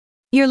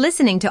You're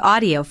listening to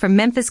audio from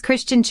Memphis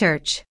Christian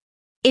Church.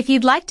 If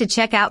you'd like to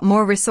check out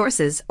more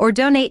resources or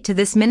donate to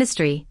this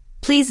ministry,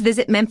 please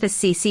visit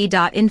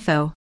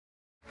memphiscc.info.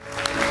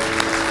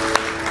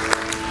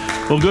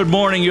 Well, good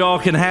morning. You all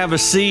can have a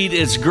seat.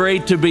 It's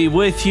great to be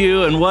with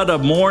you, and what a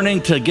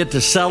morning to get to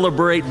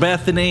celebrate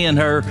Bethany and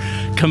her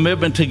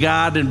commitment to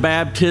God in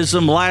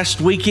baptism.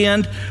 Last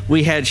weekend,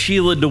 we had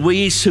Sheila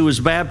DeWeese, who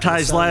was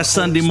baptized last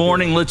Sunday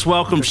morning. Let's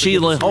welcome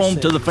Sheila home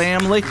to the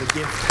family.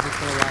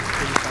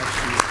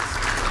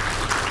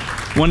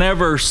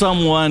 Whenever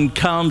someone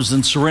comes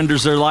and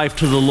surrenders their life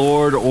to the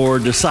Lord or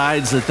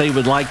decides that they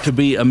would like to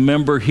be a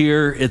member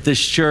here at this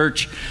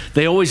church,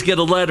 they always get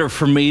a letter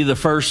from me the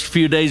first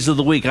few days of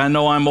the week. I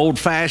know I'm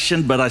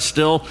old-fashioned, but I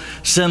still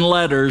send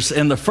letters,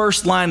 and the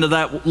first line of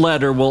that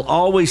letter will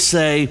always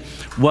say,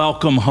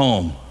 "Welcome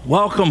home.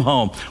 Welcome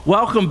home.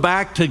 Welcome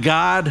back to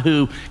God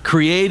who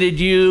created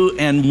you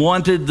and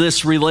wanted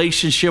this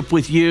relationship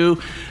with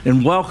you.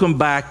 And welcome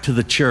back to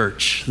the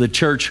church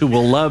who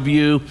will love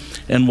you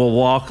and will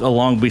walk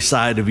along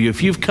beside of you."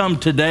 If you've come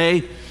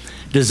today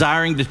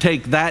desiring to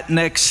take that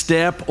next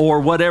step or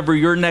whatever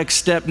your next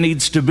step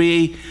needs to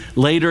be,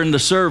 later in the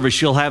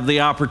service, you'll have the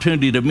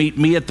opportunity to meet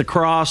me at the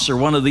cross or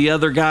one of the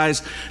other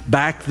guys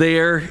back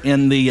there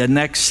in the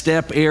next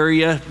step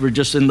area. We're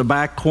just in the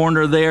back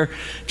corner there.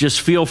 Just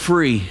feel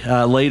free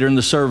later in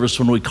the service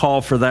when we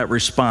call for that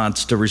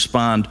response to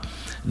respond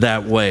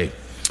that way.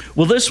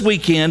 Well, this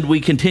weekend,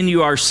 we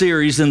continue our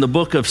series in the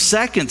book of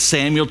 2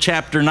 Samuel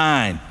chapter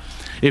 9.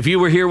 If you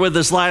were here with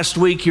us last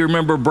week, you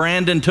remember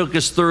Brandon took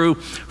us through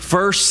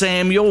 1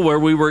 Samuel, where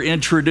we were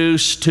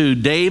introduced to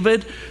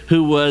David,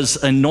 who was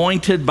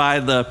anointed by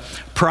the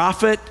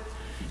prophet,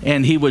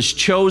 and he was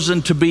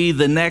chosen to be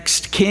the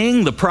next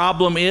king. The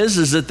problem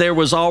is that there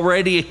was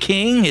already a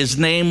king. His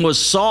name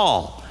was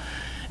Saul.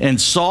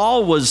 And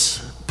Saul was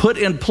put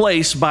in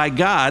place by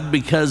God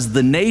because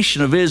the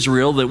nation of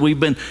Israel that we've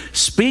been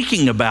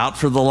speaking about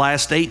for the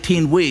last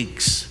 18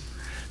 weeks,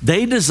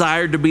 they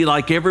desired to be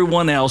like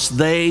everyone else.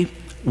 They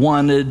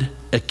wanted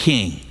a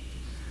king.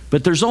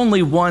 But there's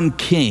only one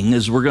king,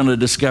 as we're going to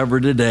discover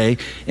today,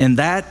 and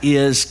that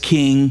is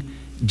King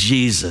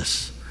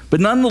Jesus. But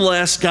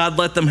nonetheless, God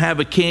let them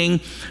have a king.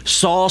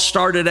 Saul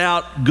started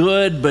out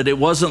good, but it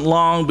wasn't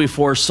long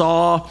before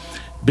Saul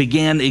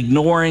began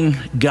ignoring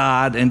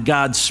God, and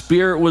God's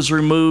spirit was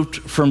removed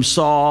from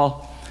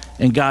Saul,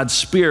 and God's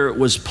spirit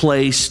was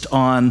placed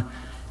on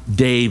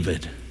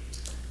David.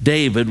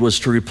 David was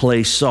to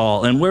replace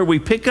Saul. And where we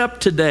pick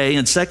up today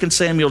in 2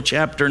 Samuel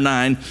chapter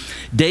 9,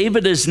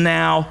 David is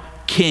now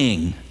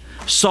king.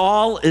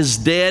 Saul is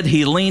dead.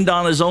 He leaned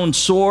on his own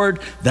sword.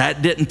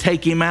 That didn't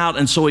take him out,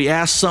 and so he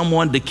asked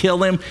someone to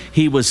kill him.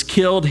 He was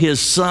killed. His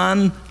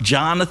son,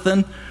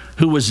 Jonathan,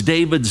 who was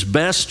David's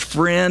best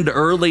friend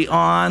early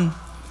on,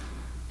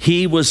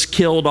 he was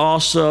killed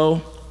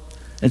also.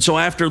 And so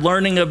after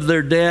learning of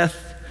their death,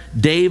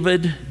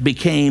 David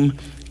became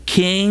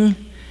king.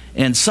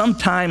 And some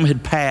time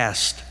had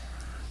passed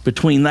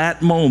between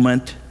that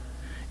moment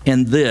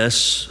and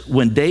this,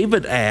 when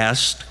David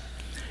asked,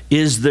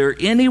 "Is there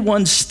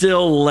anyone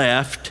still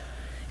left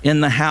in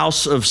the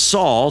house of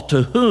Saul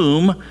to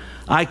whom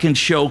I can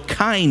show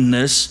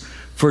kindness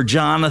for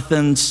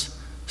Jonathan's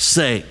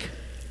sake?"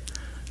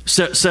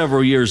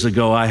 Several years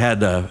ago, I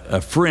had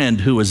a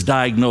friend who was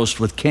diagnosed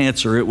with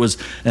cancer. It was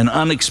an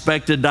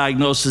unexpected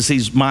diagnosis.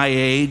 He's my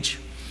age.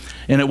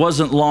 And it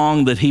wasn't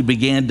long that he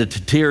began to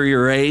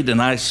deteriorate,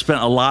 and I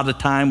spent a lot of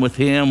time with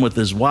him, with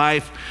his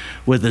wife,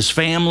 with his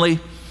family.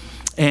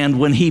 And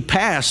when he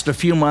passed a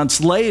few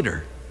months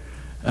later,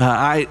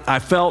 I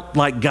felt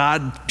like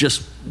God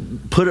just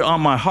put it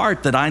on my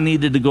heart that I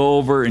needed to go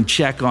over and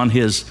check on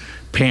his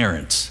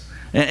parents.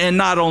 And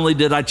not only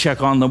did I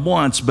check on them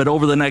once, but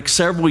over the next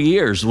several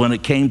years, when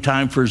it came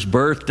time for his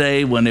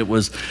birthday, when it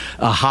was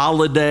a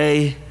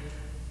holiday,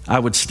 I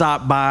would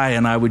stop by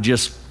and I would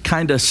just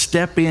kind of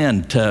step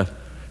in to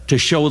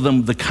show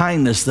them the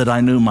kindness that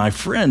I knew my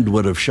friend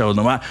would have shown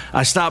them.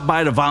 I stopped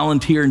by to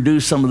volunteer and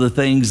do some of the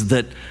things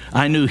that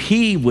I knew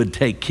he would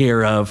take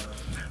care of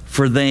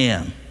for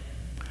them.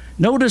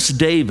 Notice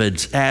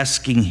David's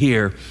asking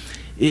here,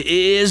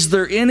 is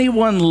there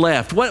anyone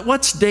left?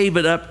 What's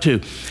David up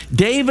to?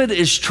 David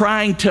is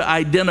trying to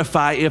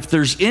identify if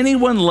there's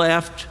anyone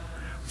left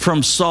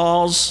from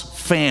Saul's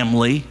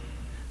family,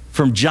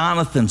 from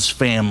Jonathan's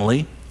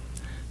family,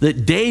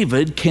 that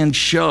David can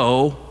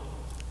show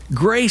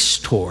grace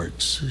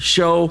towards,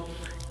 show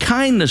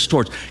kindness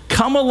towards,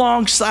 come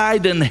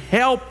alongside and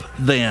help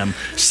them,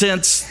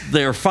 since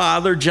their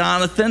father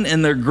Jonathan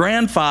and their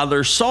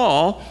grandfather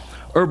Saul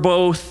are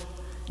both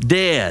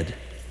dead.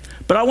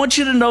 But I want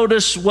you to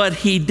notice what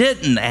he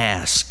didn't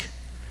ask.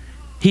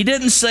 He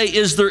didn't say,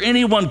 is there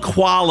anyone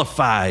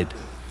qualified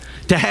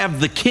to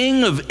have the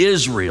king of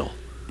Israel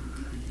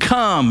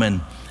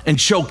come and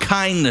show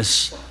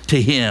kindness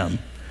to him?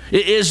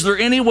 Is there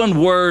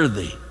anyone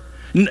worthy?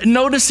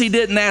 Notice he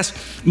didn't ask,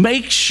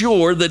 make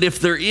sure that if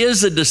there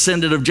is a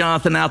descendant of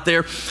Jonathan out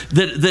there,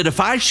 that if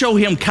I show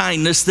him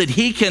kindness, that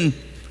he can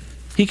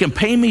He can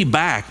pay me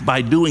back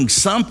by doing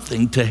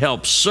something to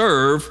help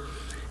serve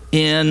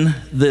in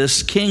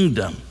this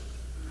kingdom.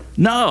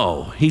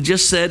 No, he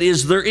just said,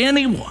 is there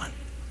anyone?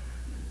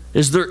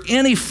 Is there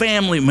any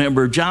family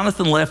member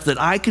Jonathan left that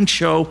I can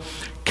show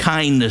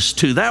kindness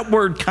to? That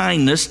word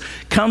kindness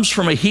comes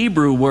from a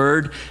Hebrew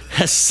word,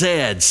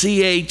 chesed,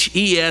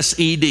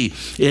 C-H-E-S-E-D.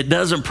 It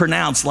doesn't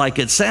pronounce like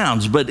it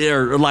sounds,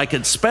 or like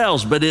it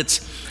spells, but it's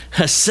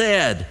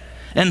chesed.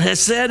 And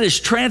chesed is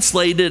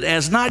translated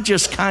as not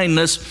just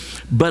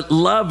kindness, but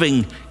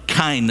loving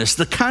kindness.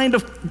 The kind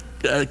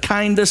of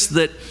kindness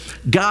that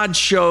God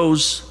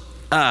shows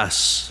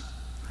us.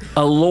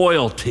 A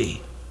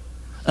loyalty,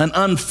 an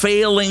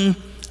unfailing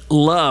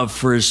love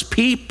for his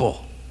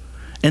people.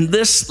 And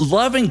this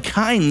loving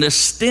kindness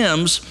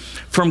stems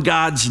from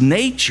God's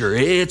nature.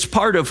 It's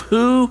part of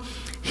who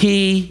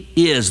he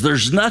is.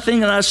 There's nothing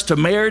in us to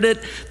merit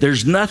it.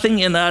 There's nothing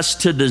in us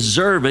to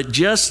deserve it,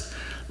 just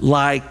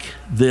like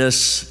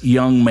this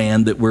young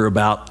man that we're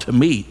about to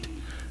meet,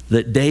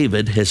 that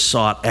David has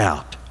sought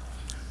out.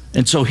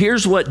 And so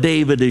here's what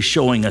David is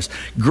showing us.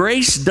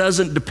 Grace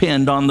doesn't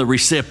depend on the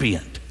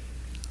recipient.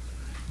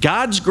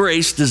 God's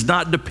grace does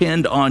not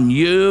depend on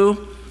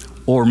you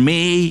or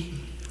me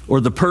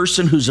or the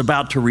person who's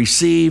about to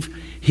receive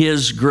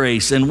his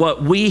grace and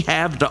what we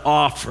have to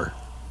offer.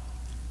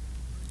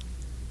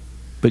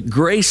 But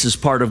grace is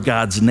part of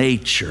God's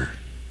nature.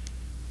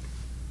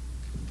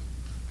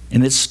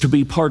 And it's to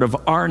be part of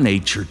our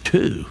nature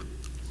too,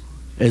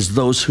 as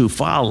those who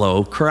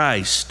follow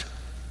Christ.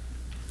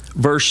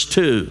 Verse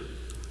 2.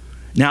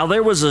 Now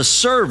there was a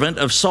servant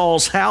of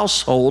Saul's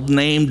household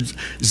named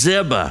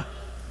Ziba.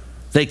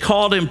 They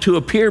called him to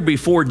appear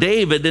before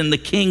David, and the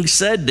king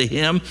said to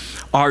him,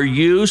 "Are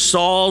you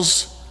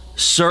Saul's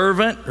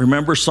servant?"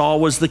 Remember, Saul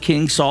was the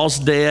king. Saul's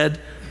dead.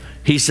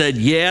 He said,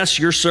 "Yes,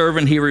 your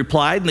servant," he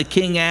replied. And the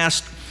king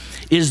asked,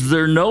 "Is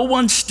there no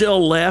one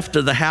still left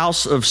of the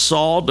house of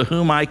Saul to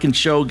whom I can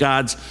show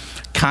God's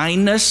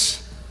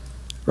kindness?"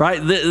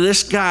 Right?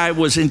 This guy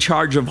was in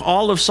charge of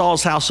all of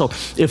Saul's household.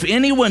 If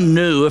anyone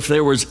knew if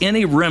there was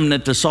any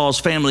remnant to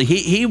Saul's family,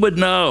 he would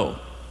know.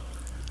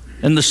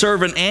 And the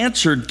servant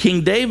answered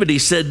King David. He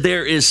said,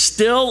 "There is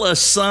still a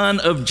son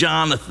of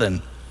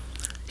Jonathan.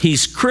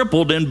 He's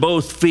crippled in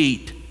both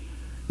feet."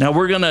 Now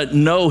we're going to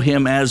know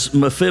him as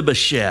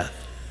Mephibosheth.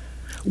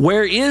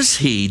 "Where is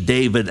he?"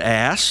 David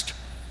asked.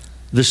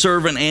 The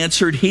servant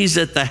answered, "He's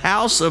at the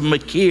house of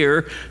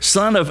Machir,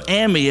 son of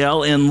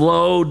Ammiel, in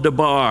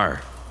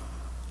Lo-debar."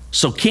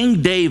 So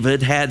King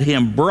David had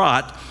him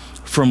brought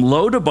from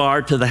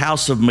Lo-debar to the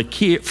house of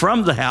Machir,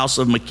 from the house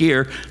of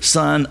Machir,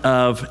 son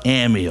of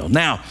Ammiel.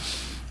 Now,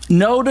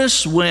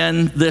 notice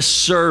when this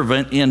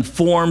servant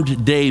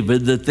informed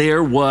David that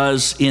there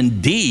was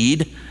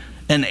indeed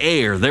an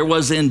heir. There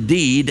was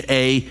indeed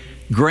a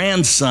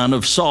grandson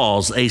of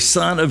Saul's, a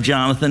son of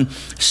Jonathan,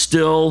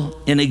 still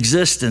in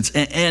existence.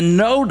 And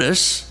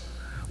notice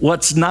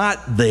what's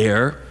not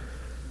there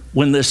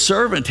when the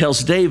servant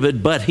tells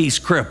David, but he's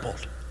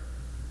crippled.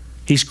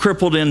 He's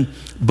crippled in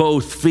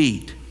both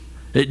feet.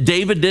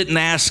 David didn't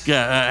ask,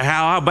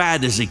 how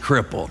bad is he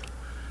crippled?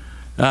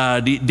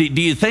 Do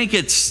you think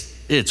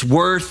it's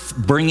worth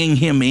bringing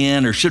him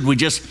in, or should we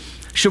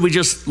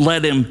just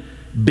let him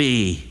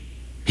be?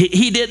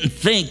 He didn't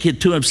think it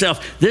to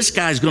himself, this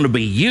guy's going to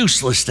be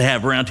useless to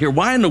have around here.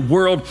 Why in the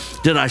world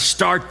did I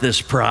start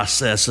this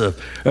process of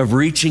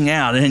reaching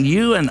out? And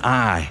you and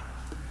I,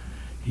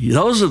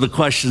 those are the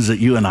questions that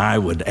you and I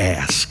would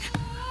ask.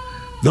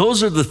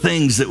 Those are the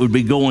things that would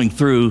be going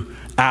through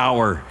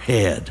our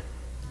head.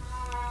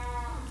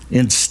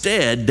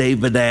 Instead,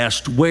 David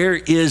asked, "Where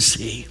is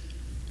he?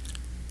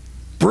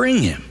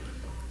 Bring him.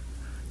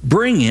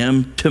 Bring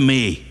him to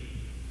me."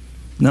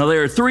 Now,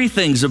 there are three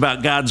things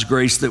about God's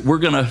grace that we're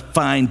going to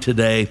find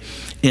today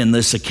in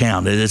this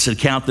account. It's an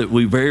account that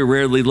we very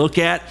rarely look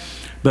at,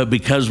 but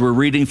because we're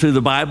reading through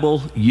the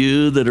Bible,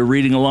 you that are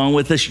reading along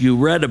with us, you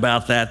read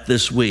about that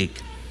this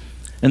week.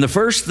 And the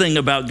first thing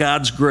about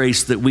God's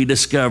grace that we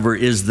discover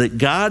is that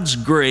God's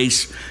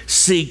grace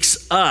seeks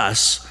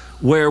us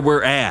where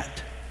we're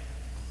at.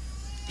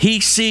 He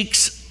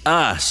seeks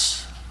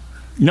us.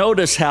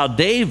 Notice how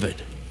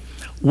David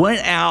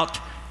went out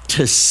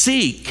to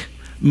seek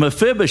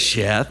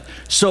Mephibosheth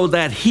so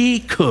that he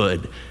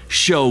could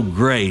show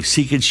grace.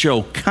 He could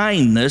show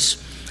kindness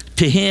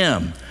to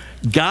him.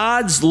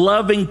 God's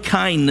loving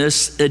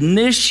kindness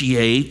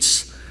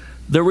initiates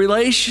the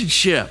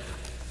relationship.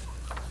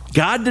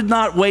 God did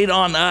not wait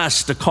on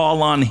us to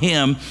call on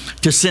him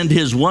to send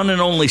his one and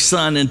only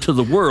son into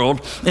the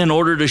world in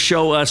order to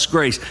show us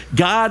grace.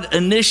 God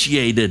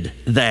initiated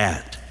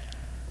that.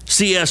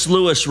 C.S.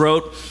 Lewis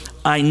wrote,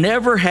 "I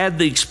never had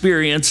the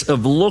experience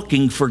of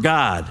looking for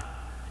God.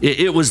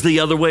 It was the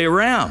other way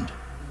around.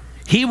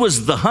 He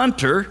was the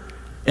hunter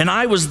and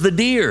I was the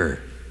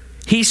deer.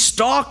 He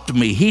stalked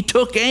me, he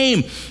took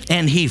aim,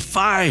 and he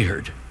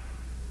fired.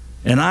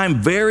 And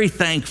I'm very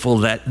thankful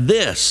that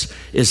this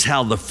is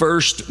how the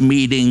first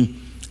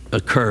meeting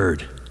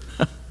occurred."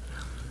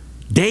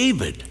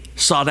 David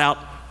sought out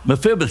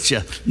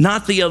Mephibosheth,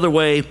 not the other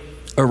way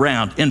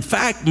around. In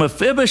fact,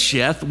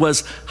 Mephibosheth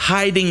was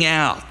hiding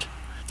out.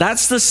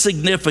 That's the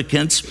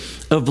significance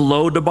of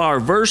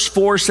Lodabar. Verse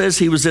 4 says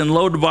he was in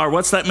Lodabar.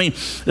 What's that mean?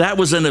 That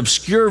was an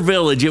obscure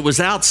village. It was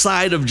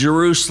outside of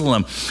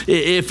Jerusalem.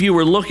 If you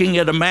were looking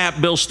at a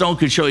map, Bill Stone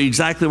could show you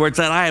exactly where it's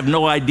at. I have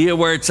no idea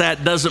where it's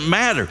at. Doesn't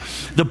matter.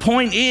 The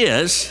point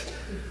is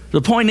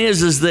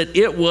that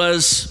it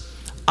was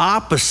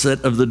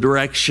opposite of the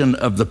direction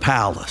of the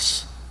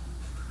palace.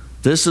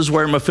 This is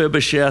where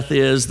Mephibosheth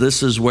is.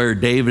 This is where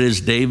David is.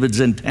 David's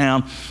in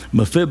town.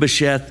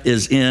 Mephibosheth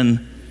is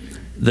in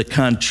the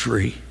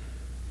country.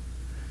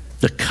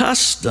 The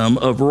custom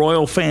of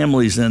royal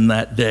families in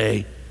that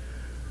day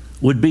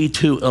would be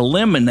to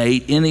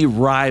eliminate any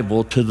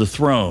rival to the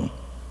throne.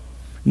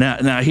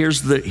 Now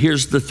here's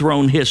the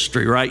throne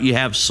history, right? You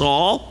have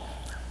Saul.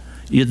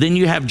 Then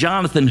you have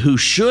Jonathan, who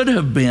should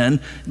have been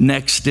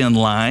next in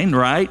line,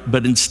 right?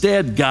 But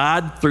instead,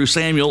 God, through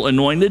Samuel,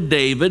 anointed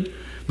David.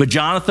 But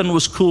Jonathan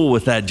was cool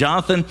with that.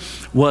 Jonathan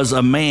was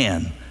a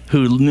man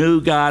who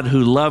knew God,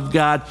 who loved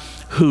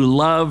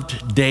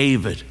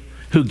David,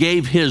 who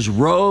gave his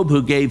robe,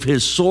 who gave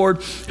his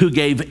sword, who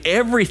gave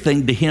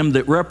everything to him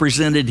that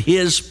represented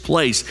his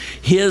place,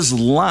 his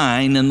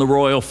line in the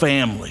royal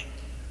family.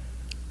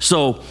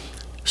 So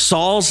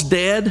Saul's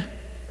dead,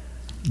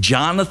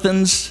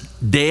 Jonathan's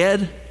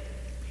dead.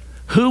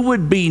 Who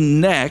would be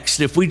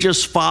next if we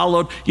just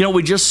followed?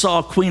 We just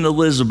saw Queen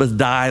Elizabeth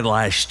die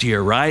last year,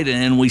 right?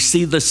 And we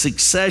see the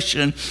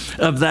succession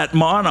of that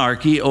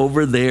monarchy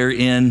over there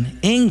in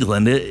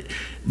England.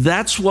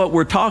 That's what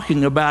we're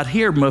talking about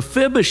here.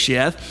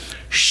 Mephibosheth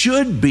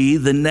should be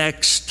the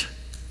next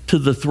to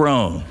the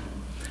throne.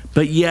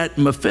 But yet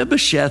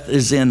Mephibosheth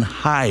is in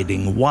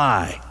hiding.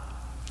 Why?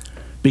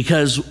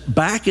 Because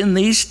back in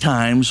these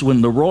times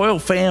when the royal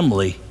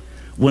family,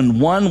 when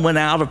one went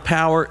out of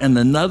power and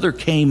another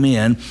came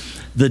in,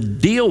 the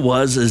deal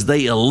was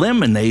they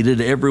eliminated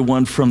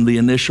everyone from the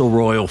initial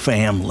royal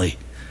family.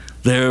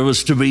 There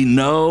was to be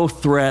no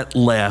threat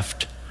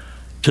left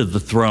to the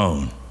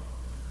throne.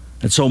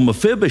 And so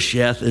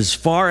Mephibosheth is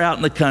far out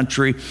in the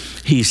country.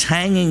 He's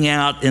hanging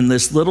out in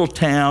this little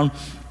town.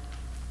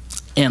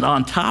 And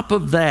on top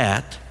of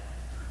that,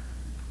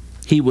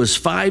 he was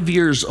 5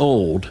 years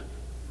old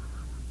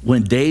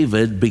when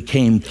David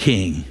became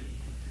king.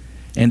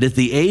 And at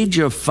the age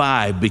of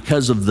 5,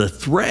 because of the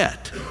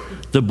threat,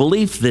 the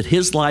belief that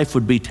his life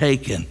would be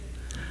taken,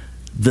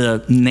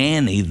 the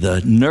nanny,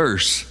 the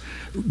nurse,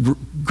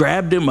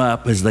 grabbed him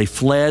up as they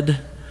fled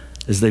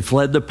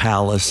the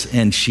palace,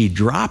 and she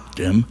dropped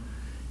him,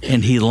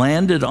 and he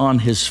landed on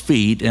his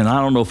feet. And I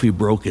don't know if he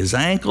broke his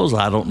ankles.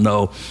 I don't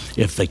know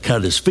if they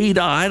cut his feet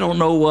off. I don't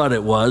know what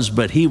it was,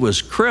 but he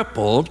was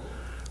crippled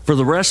for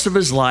the rest of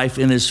his life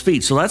in his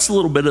feet. So that's a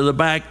little bit of the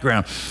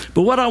background.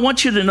 But what I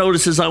want you to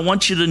notice is I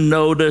want you to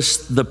notice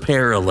the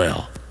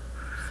parallel.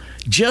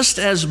 Just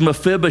as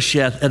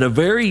Mephibosheth at a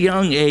very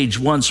young age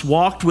once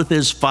walked with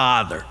his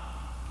father,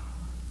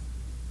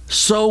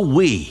 so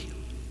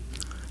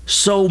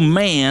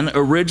man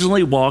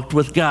originally walked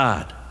with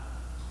God.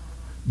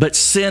 But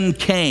sin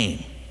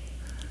came.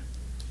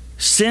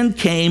 Sin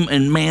came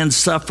and man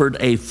suffered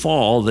a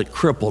fall that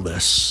crippled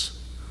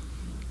us,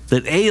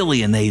 that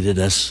alienated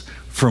us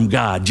from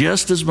God,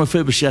 just as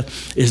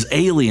Mephibosheth is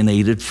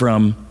alienated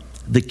from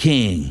the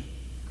king.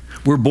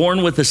 We're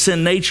born with a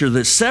sin nature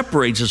that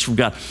separates us from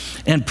God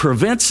and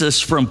prevents us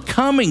from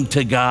coming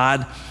to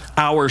God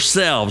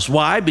ourselves.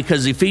 Why?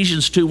 Because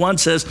Ephesians 2:1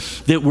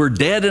 says that we're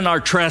dead in our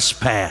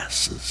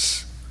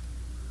trespasses.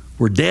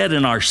 We're dead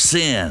in our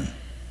sin.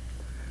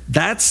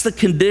 That's the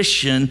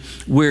condition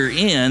we're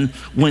in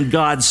when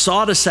God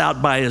sought us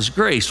out by his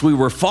grace. We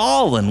were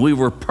fallen. We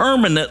were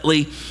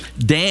permanently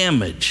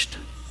damaged.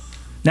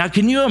 Now,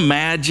 can you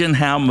imagine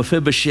how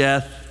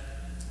Mephibosheth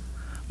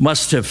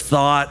must have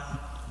thought,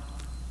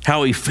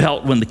 how he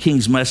felt when the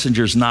king's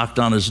messengers knocked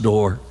on his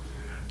door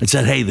and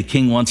said, "Hey, the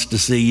king wants to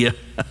see you"?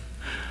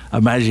 I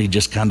imagine he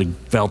just kind of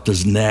felt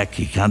his neck.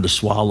 He kind of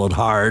swallowed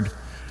hard.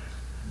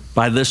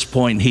 By this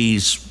point,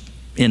 he's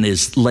in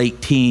his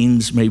late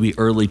teens, maybe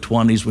early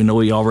 20s. We know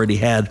he already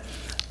had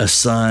a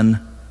son.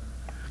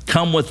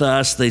 "Come with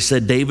us," they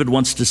said. "David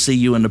wants to see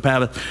you in the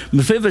palace."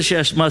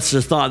 Mephibosheth must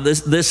have thought,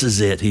 this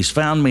is it. He's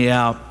found me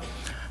out.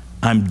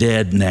 I'm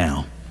dead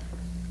now.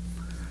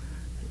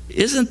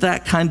 Isn't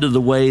that kind of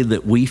the way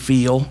that we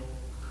feel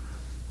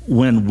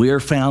when we're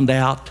found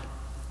out?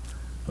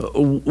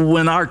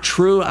 When our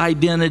true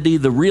identity,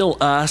 the real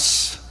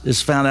us,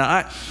 is found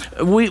out.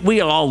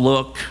 We all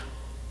look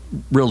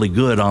really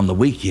good on the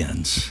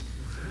weekends.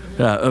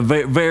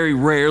 Very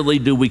rarely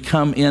do we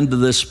come into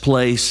this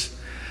place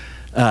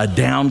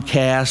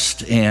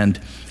downcast and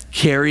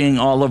carrying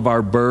all of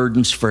our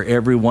burdens for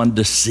everyone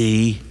to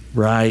see,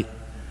 right?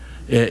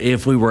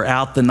 If we were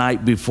out the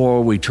night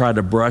before, we try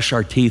to brush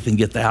our teeth and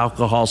get the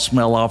alcohol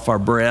smell off our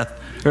breath,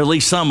 or at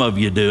least some of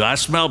you do. I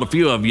smelled a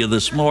few of you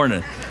this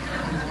morning.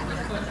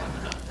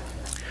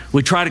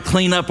 We try to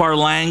clean up our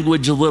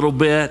language a little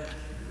bit,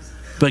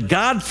 but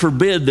God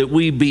forbid that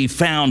we be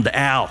found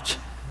out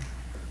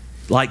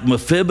like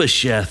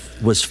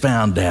Mephibosheth was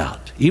found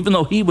out. even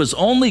though he was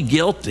only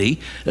guilty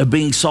of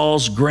being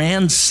Saul's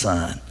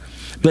grandson.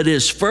 But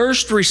his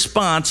first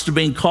response to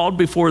being called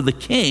before the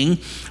king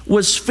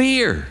was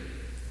fear.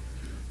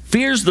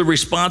 Fear's the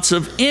response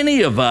of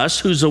any of us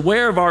who's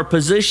aware of our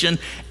position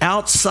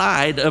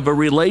outside of a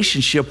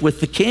relationship with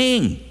the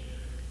king.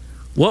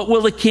 What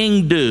will the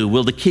king do?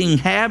 Will the king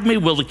have me?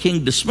 Will the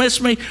king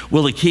dismiss me?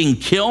 Will the king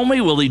kill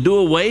me? Will he do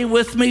away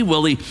with me?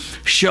 Will he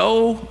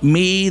show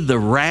me the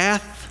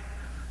wrath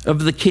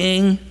of the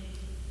king?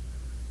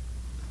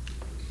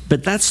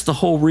 But that's the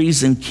whole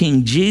reason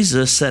King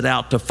Jesus set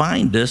out to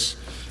find us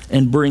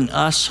and bring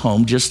us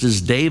home, just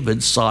as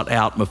David sought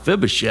out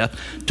Mephibosheth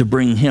to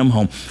bring him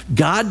home.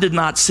 God did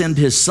not send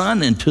his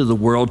son into the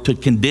world to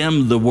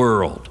condemn the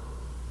world.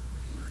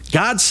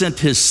 God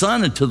sent his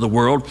son into the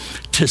world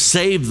to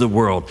save the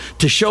world,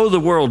 to show the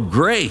world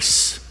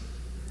grace,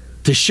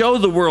 to show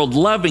the world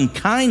loving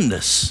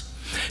kindness,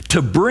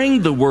 to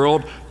bring the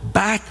world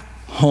back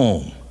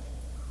home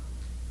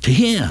to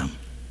him.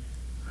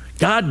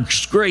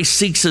 God's grace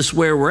seeks us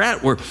where we're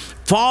at. We're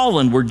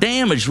fallen, we're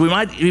damaged, we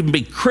might even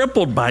be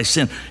crippled by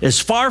sin, as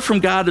far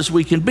from God as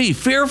we can be,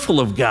 fearful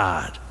of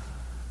God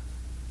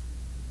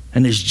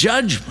and his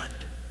judgment.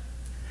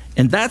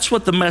 And that's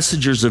what the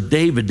messengers of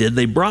David did.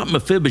 They brought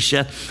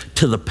Mephibosheth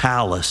to the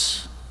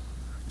palace,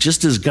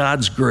 just as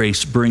God's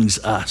grace brings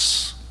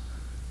us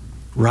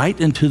right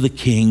into the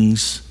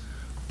king's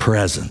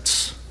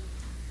presence.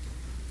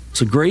 It's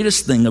the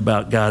greatest thing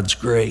about God's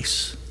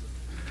grace.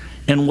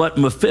 And what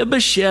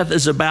Mephibosheth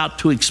is about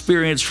to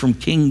experience from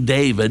King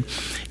David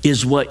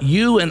is what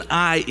you and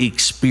I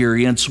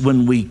experience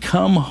when we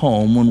come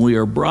home, when we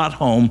are brought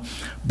home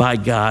by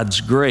God's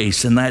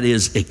grace. And that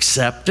is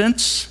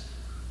acceptance,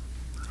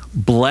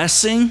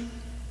 blessing,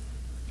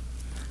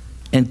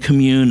 and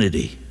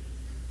community.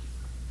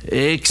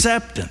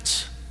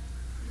 Acceptance.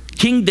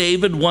 King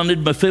David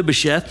wanted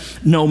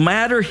Mephibosheth no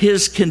matter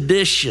his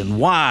condition.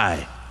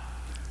 Why?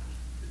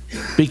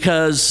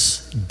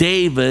 Because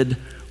David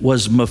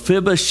was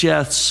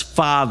Mephibosheth's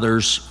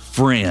father's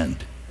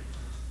friend.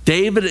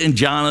 David and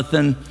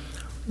Jonathan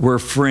were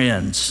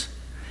friends.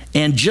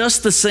 And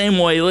just the same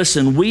way,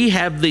 listen, we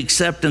have the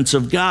acceptance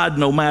of God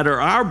no matter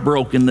our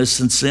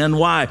brokenness and sin.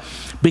 Why?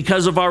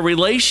 Because of our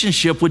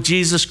relationship with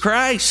Jesus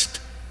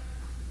Christ,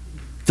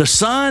 the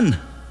Son.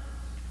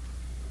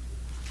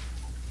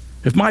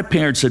 If my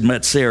parents had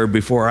met Sarah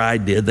before I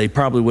did, they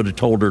probably would have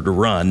told her to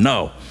run.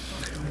 No.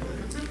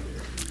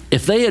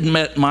 If they had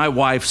met my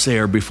wife,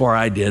 Sarah, before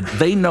I did,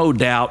 they no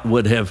doubt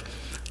would have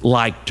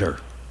liked her.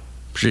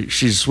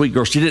 She's a sweet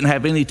girl. She didn't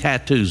have any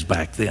tattoos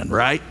back then,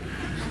 right?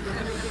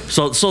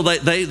 So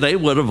they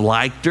would have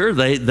liked her.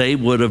 They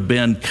would have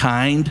been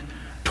kind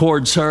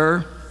towards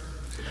her.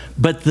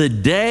 But the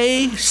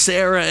day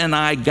Sarah and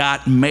I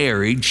got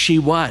married, she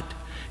what?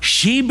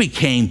 She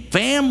became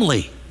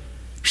family.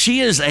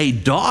 She is a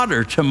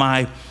daughter to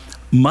my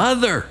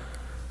mother.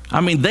 I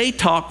mean, they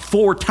talk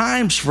 4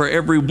 times for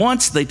every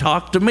once they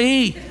talk to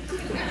me.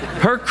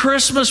 Her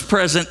Christmas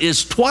present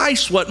is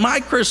twice what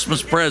my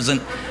Christmas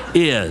present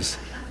is.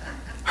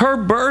 Her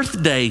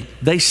birthday,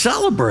 they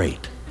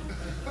celebrate.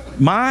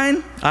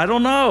 Mine, I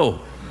don't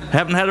know.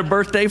 Haven't had a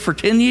birthday for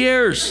 10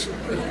 years.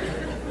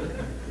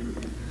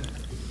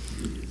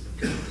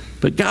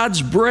 But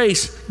God's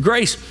grace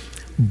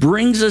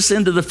brings us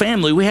into the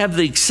family. We have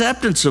the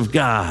acceptance of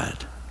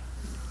God,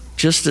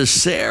 just as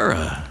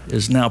Sarah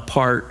is now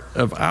part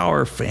of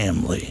our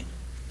family.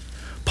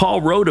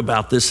 Paul wrote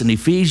about this in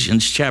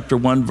Ephesians chapter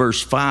 1,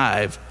 verse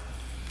 5.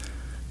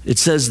 It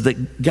says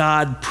that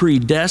God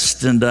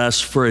predestined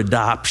us for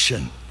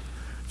adoption.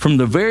 From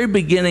the very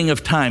beginning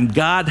of time,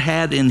 God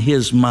had in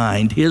his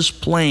mind his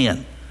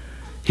plan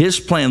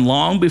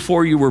long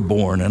before you were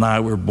born and I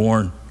were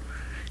born.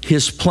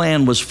 His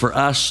plan was for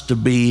us to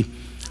be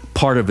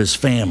part of his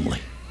family.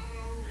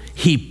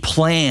 He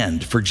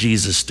planned for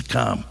Jesus to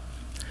come.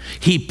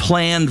 He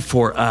planned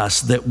for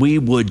us that we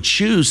would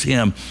choose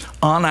him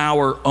on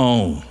our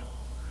own,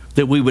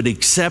 that we would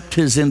accept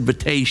his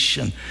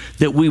invitation,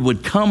 that we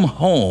would come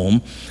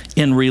home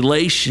in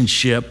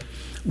relationship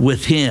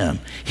with him.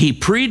 He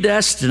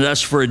predestined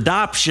us for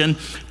adoption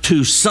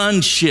to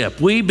sonship.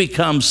 We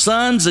become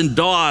sons and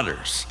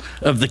daughters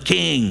of the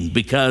King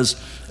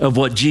because of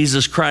what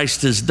Jesus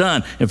Christ has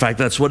done. In fact,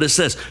 that's what it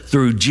says.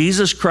 Through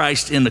Jesus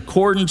Christ, in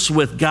accordance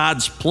with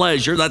God's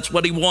pleasure, that's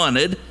what he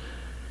wanted,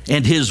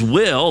 and his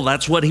will,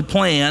 that's what he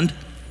planned,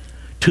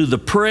 to the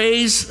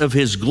praise of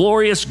his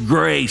glorious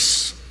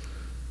grace,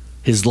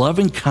 his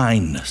loving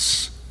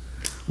kindness,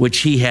 which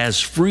he has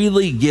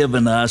freely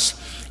given us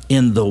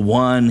in the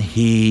one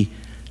he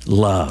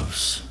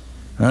loves.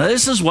 Now,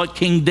 this is what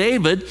King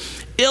David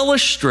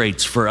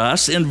illustrates for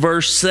us in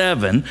verse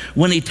 7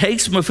 when he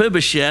takes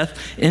Mephibosheth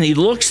and he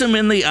looks him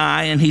in the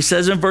eye and he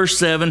says in verse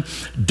 7,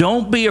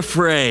 "Don't be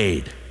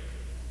afraid.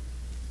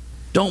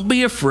 Don't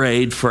be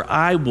afraid, for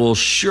I will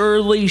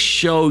surely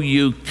show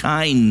you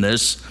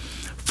kindness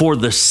for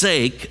the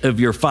sake of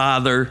your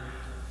father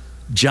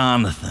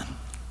Jonathan."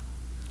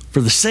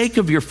 For the sake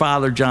of your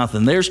father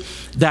Jonathan. There's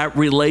that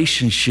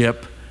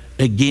relationship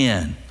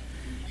again.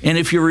 And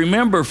if you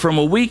remember from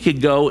a week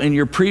ago in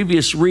your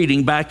previous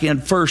reading back in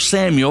 1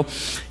 Samuel,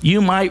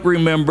 you might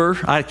remember,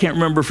 I can't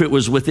remember if it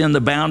was within the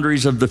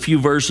boundaries of the few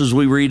verses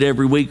we read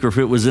every week or if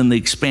it was in the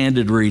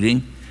expanded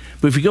reading.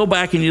 But if you go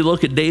back and you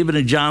look at David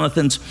and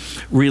Jonathan's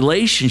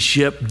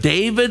relationship,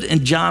 David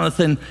and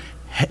Jonathan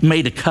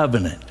made a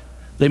covenant.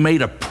 They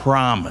made a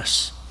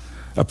promise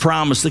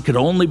that could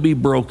only be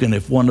broken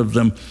if one of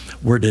them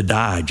were to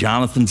die.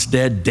 Jonathan's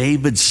dead.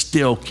 David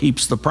still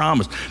keeps the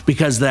promise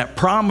because that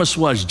promise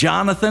was,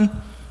 Jonathan,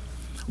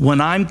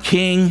 when I'm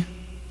king,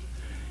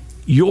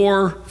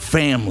 your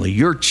family,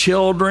 your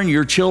children,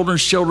 your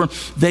children's children,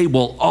 they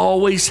will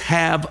always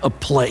have a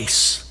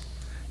place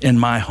in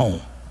my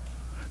home.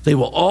 They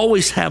will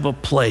always have a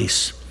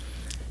place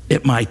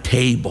at my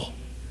table.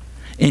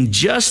 And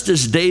just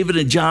as David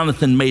and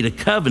Jonathan made a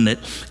covenant,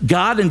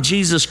 God and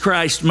Jesus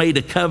Christ made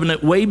a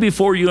covenant way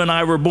before you and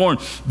I were born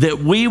that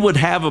we would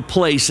have a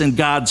place in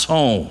God's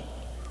home.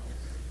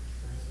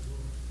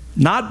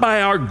 Not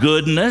by our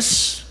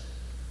goodness,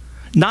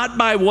 not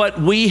by what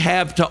we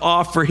have to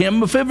offer him.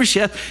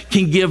 Mephibosheth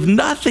can give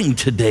nothing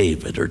to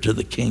David or to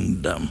the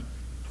kingdom.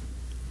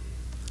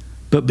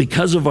 But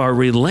because of our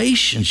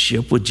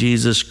relationship with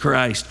Jesus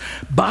Christ,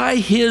 by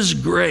his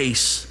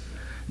grace,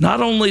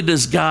 not only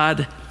does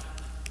God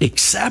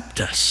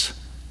accept us,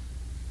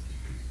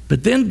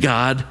 but then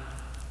God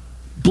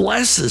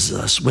blesses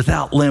us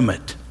without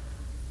limit.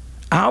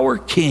 Our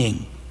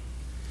King,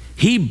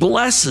 he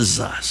blesses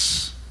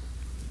us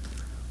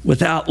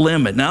without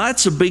limit. Now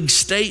that's a big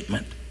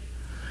statement,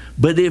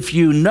 but if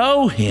you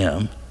know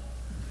him,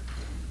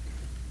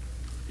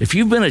 if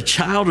you've been a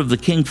child of the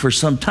King for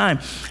some time,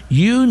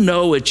 you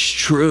know it's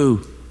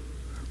true.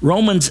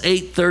 Romans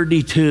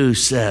 8:32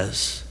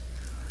 says,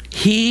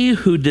 he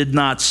who did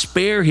not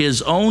spare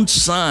his own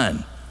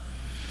son,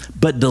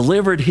 but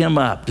delivered him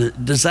up.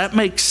 Does that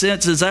make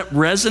sense? Does that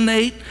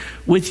resonate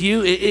with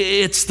you?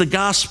 It's the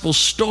gospel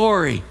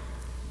story.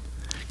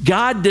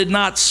 God did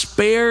not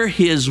spare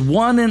his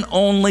one and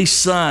only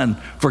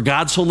son. For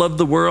God so loved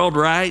the world,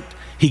 right?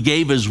 He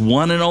gave his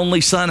one and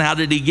only son. How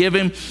did he give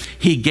him?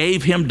 He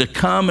gave him to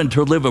come and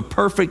to live a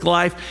perfect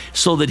life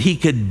so that he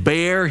could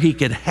bear, he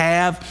could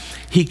have,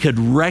 he could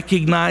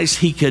recognize,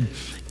 he could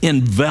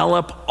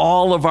envelop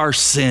all of our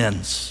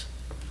sins.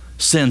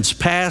 Sins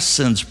past,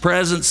 sins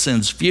present,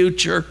 sins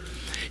future.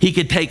 He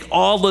could take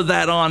all of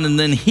that on, and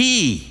then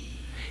he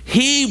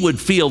would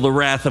feel the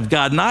wrath of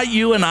God, not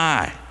you and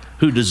I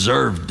who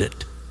deserved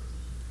it.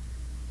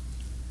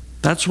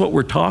 That's what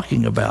we're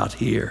talking about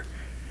here.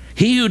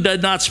 He who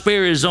did not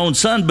spare his own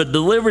son, but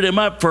delivered him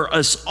up for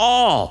us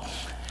all,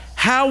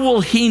 how will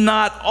he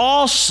not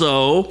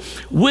also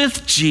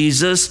with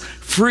Jesus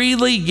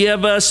freely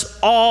give us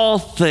all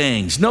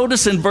things?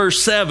 Notice in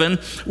verse 7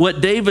 what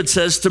David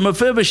says to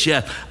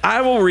Mephibosheth.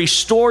 I will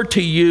restore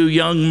to you,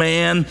 young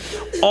man,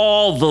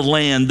 all the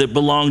land that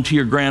belonged to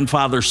your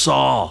grandfather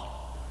Saul.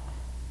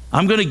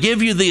 I'm going to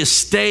give you the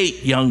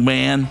estate, young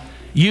man.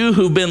 You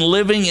who've been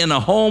living in a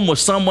home with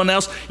someone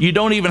else, you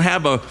don't even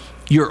have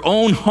your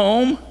own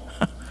home.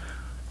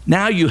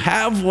 Now you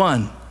have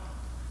one.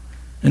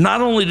 And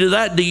not only do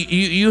that,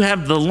 you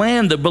have the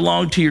land that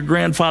belonged to your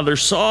grandfather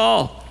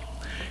Saul.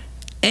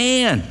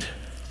 And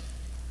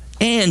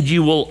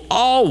you will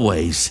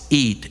always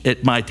eat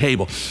at my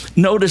table.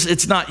 Notice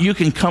it's not, you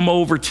can come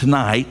over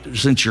tonight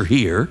since you're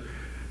here,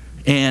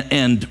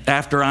 and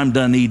after I'm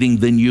done eating,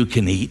 then you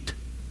can eat.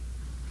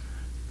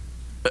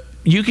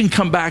 You can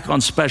come back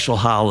on special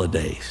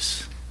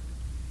holidays.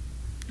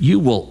 You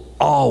will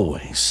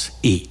always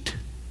eat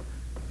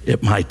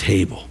at my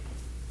table.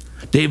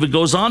 David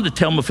goes on to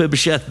tell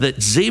Mephibosheth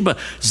that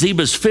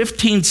Ziba's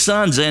 15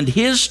 sons and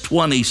his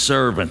 20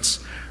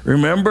 servants.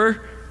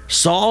 Remember,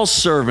 Saul's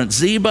servant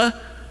Ziba,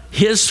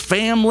 his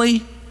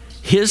family,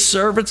 his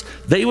servants,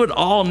 they would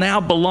all now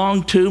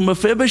belong to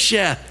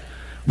Mephibosheth.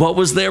 What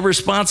was their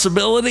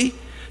responsibility?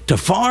 To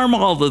farm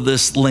all of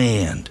this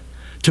land,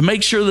 to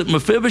make sure that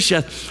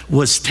Mephibosheth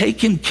was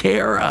taken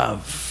care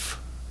of.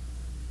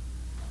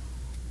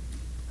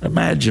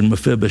 Imagine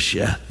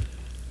Mephibosheth,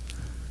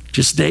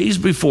 just days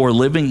before,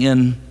 living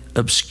in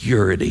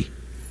obscurity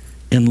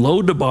in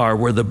Lodabar,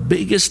 where the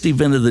biggest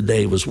event of the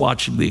day was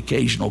watching the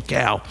occasional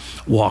cow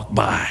walk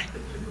by.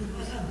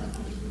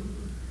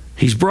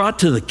 He's brought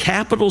to the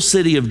capital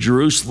city of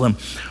Jerusalem,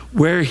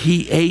 where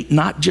he ate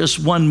not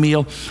just one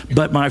meal,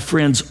 but, my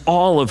friends,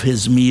 all of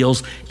his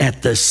meals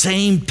at the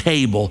same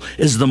table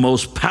as the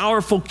most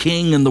powerful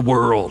king in the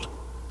world,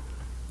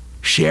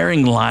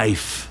 sharing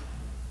life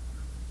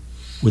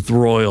with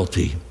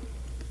royalty.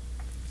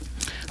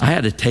 I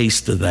had a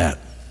taste of that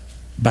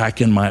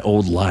back in my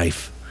old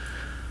life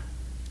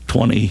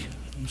 20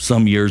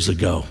 some years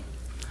ago.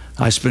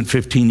 I spent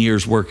 15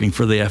 years working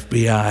for the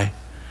FBI,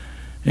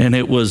 and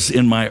it was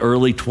in my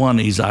early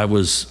 20s I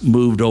was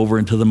moved over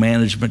into the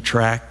management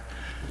track.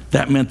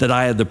 That meant that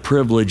I had the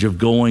privilege of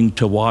going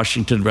to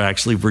Washington, or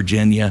actually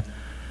Virginia.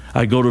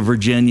 I'd go to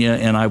Virginia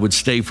and I would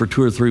stay for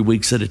 2 or 3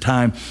 weeks at a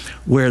time,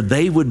 where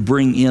they would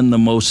bring in the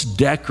most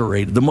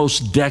decorated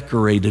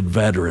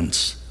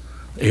veterans.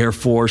 Air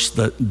Force,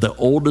 the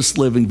oldest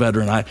living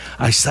veteran.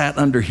 I sat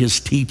under his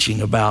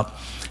teaching about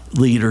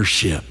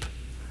leadership,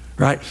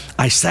 right?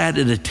 I sat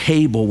at a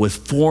table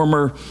with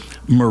former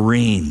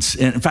Marines.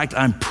 And in fact,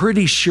 I'm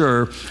pretty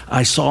sure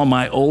I saw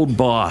my old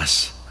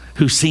boss,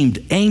 who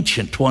seemed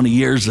ancient 20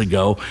 years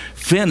ago,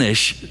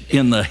 finish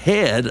in the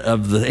head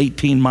of the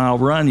 18-mile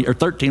run or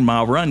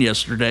 13-mile run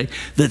yesterday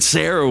that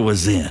Sarah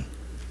was in.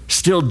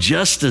 Still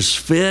just as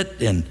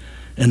fit and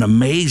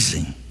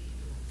amazing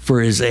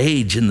for his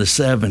age in the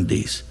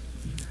 70s.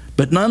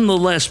 But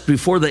nonetheless,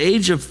 before the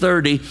age of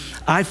 30,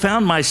 I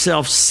found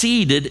myself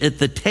seated at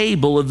the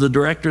table of the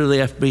director of the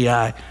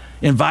FBI,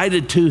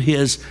 invited to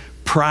his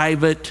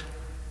private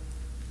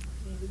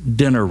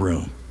dinner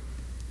room.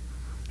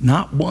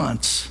 Not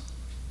once,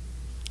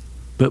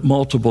 but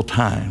multiple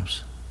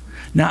times.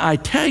 Now, I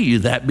tell you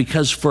that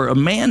because for a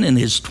man in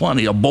his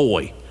 20s,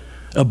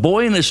 a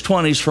boy in his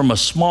 20s from a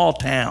small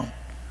town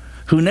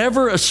who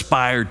never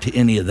aspired to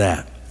any of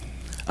that,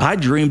 I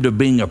dreamed of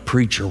being a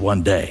preacher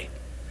one day.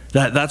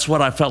 That's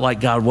what I felt like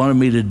God wanted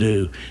me to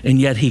do. And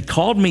yet he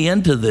called me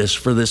into this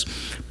for this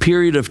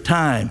period of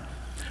time.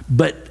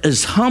 But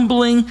as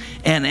humbling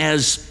and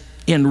as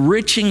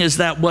enriching as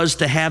that was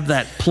to have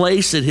that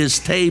place at his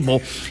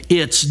table,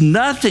 it's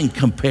nothing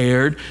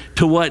compared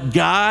to what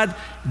God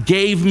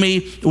gave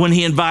me when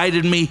he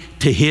invited me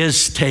to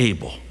his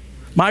table.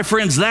 My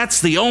friends,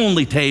 that's the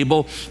only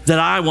table that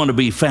I want to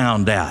be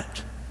found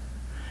at.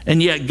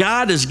 And yet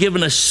God has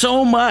given us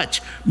so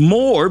much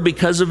more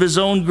because of his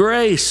own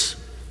grace.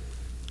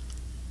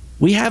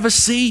 We have a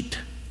seat.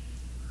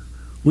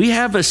 We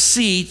have a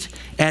seat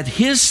at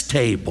his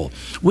table.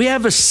 We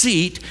have a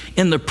seat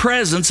in the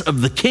presence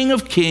of the King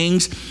of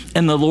Kings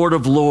and the Lord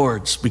of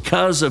Lords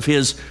because of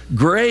his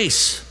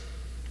grace.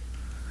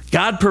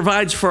 God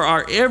provides for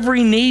our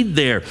every need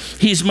there.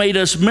 He's made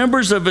us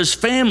members of his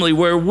family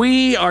where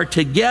we are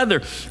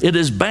together at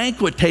his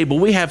banquet table.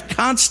 We have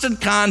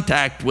constant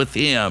contact with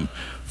him.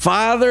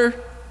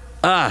 Father,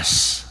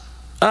 us,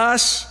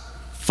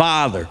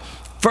 Father.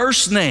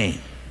 First name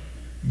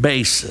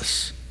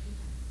basis.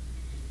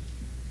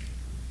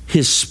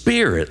 His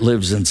Spirit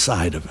lives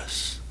inside of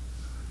us.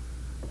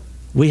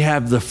 We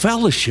have the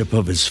fellowship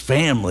of his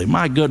family.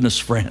 My goodness,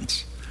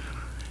 friends,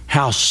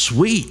 how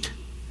sweet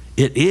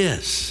it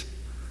is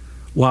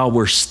while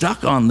we're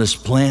stuck on this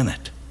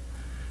planet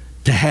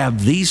to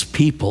have these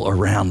people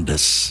around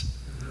us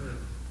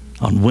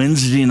on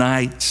Wednesday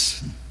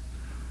nights,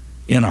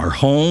 in our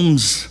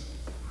homes,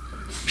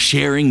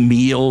 sharing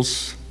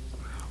meals,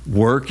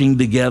 working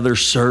together,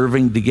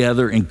 serving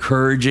together,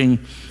 encouraging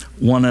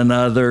one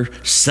another,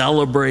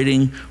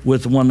 celebrating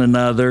with one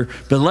another.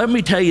 But let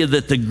me tell you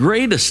that the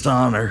greatest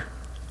honor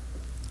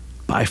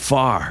by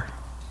far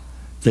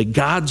that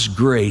God's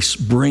grace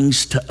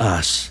brings to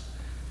us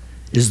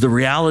is the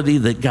reality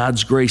that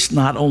God's grace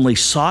not only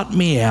sought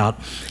me out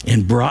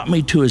and brought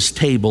me to his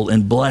table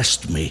and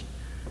blessed me,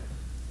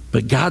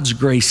 but God's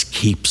grace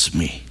keeps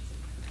me.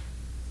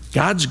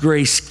 God's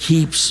grace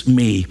keeps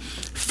me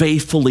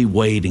faithfully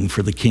waiting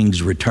for the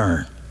King's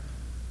return.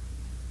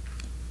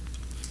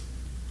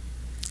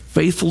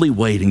 Faithfully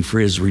waiting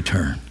for his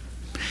return.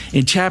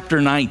 In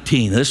chapter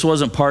 19, this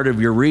wasn't part of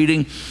your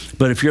reading,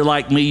 but if you're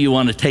like me, you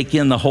want to take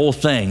in the whole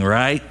thing,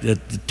 right?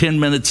 10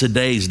 minutes a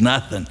day is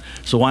nothing.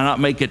 So why not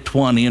make it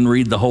 20 and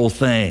read the whole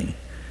thing?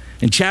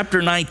 In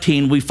chapter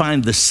 19, we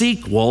find the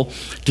sequel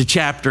to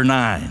chapter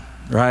 9,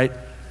 right?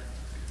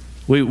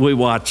 We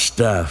watched,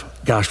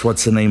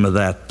 what's the name of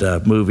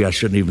that movie? I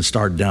shouldn't even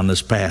start down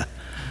this path.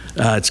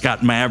 It's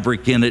got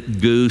Maverick in it,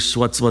 Goose.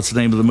 What's the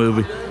name of the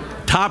movie?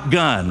 Top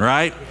Gun,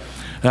 right?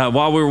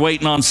 While we were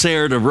waiting on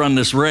Sarah to run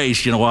this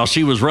race, while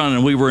she was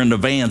running, we were in the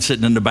van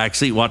sitting in the back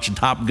seat watching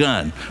Top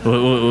Gun.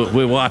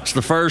 We watched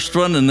the first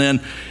one, and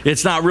then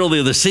it's not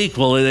really the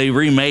sequel. They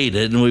remade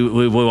it, and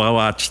we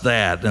watched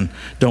that. And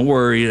don't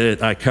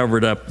worry, I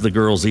covered up the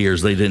girls'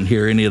 ears. They didn't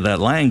hear any of that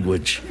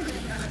language,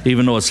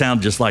 even though it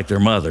sounded just like their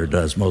mother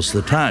does most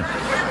of the time.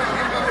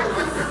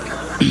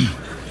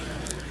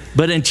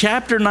 But in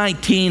chapter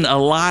 19, a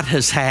lot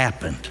has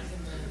happened.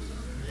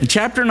 In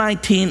chapter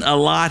 19, a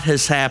lot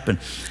has happened.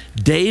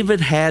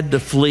 David had to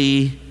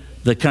flee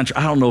the country.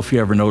 I don't know if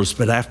you ever noticed,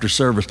 but after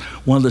service,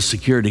 one of the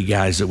security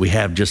guys that we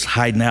have just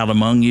hiding out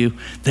among you,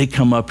 they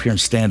come up here and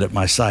stand at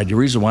my side. The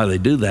reason why they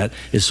do that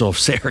is so if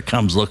Sarah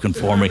comes looking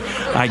for me,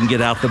 I can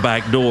get out the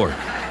back door.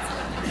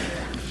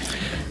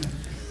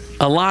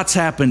 A lot's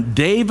happened.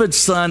 David's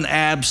son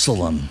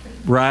Absalom,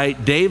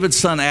 right? David's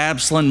son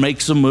Absalom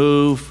makes a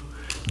move.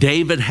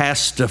 David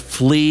has to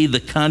flee the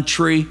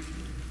country.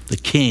 The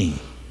king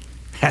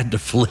had to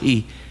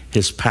flee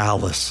his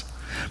palace.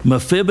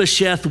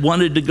 Mephibosheth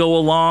wanted to go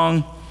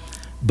along,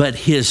 but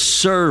his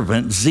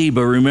servant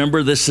Ziba,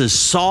 remember this is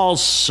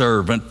Saul's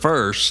servant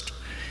first,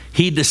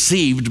 he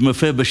deceived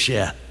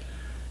Mephibosheth.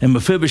 And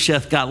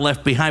Mephibosheth got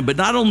left behind. But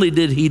not only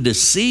did he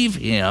deceive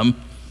him,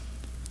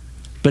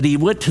 but he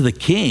went to the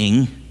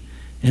king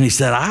and he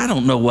said, I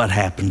don't know what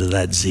happened to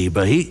that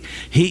Ziba.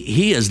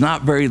 He is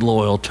not very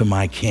loyal to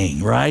my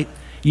king, right?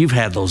 You've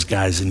had those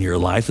guys in your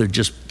life. They're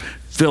just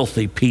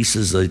filthy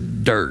pieces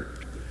of dirt.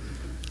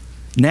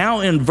 Now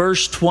in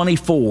verse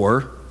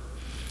 24,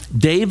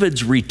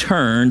 David's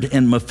returned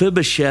and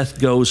Mephibosheth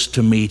goes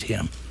to meet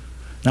him.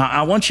 Now,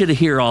 I want you to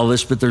hear all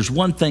this, but there's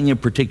one thing in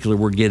particular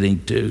we're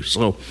getting to.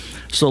 So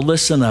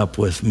listen up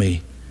with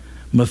me.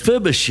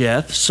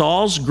 Mephibosheth,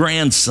 Saul's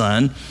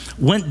grandson,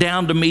 went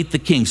down to meet the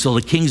king. So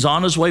the king's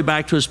on his way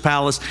back to his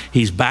palace.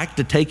 He's back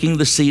to taking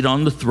the seat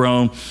on the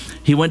throne.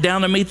 He went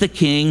down to meet the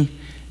king.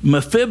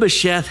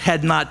 Mephibosheth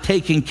had not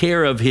taken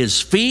care of his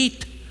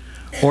feet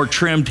or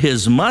trimmed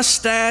his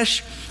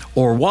mustache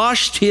or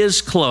washed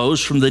his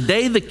clothes from the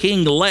day the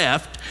king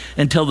left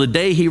until the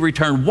day he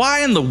returned.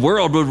 Why in the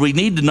world would we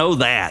need to know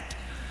that?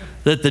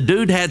 That the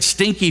dude had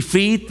stinky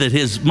feet, that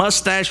his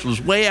mustache was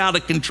way out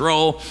of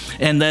control,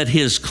 and that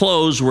his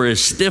clothes were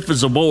as stiff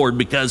as a board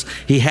because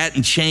he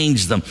hadn't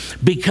changed them.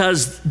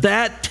 Because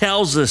that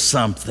tells us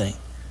something.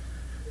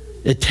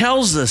 It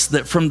tells us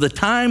that from the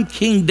time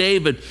King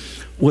David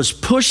was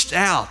pushed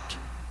out,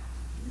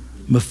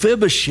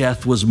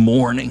 Mephibosheth was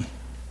mourning.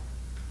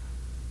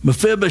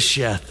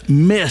 Mephibosheth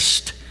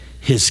missed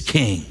his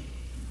king.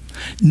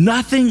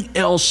 Nothing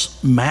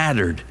else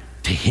mattered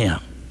to him.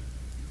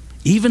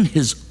 Even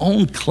his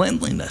own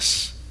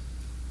cleanliness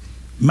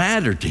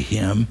mattered to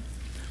him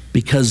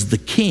because the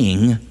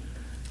king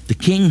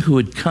who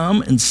had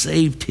come and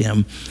saved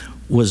him,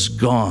 was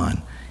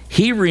gone.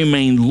 He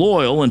remained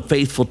loyal and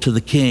faithful to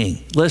the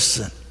king.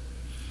 Listen,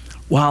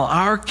 while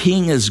our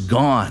king is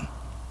gone,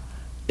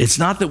 it's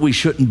not that we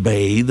shouldn't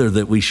bathe or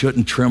that we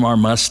shouldn't trim our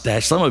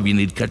mustache. Some of you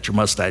need to cut your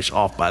mustache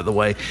off, by the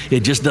way.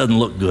 It just doesn't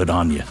look good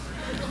on you.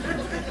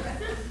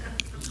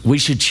 We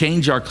should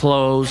change our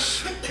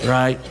clothes,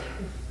 right?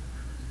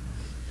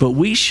 But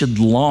we should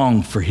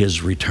long for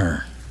his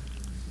return.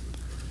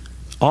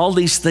 All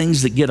these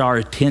things that get our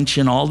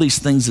attention, all these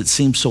things that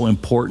seem so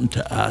important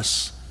to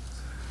us,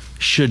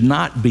 should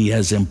not be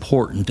as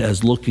important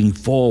as looking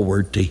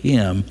forward to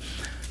him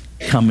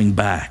coming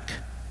back.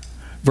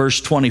 Verse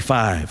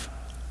 25,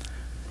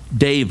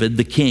 David,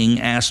 the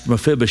king, asked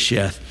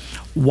Mephibosheth,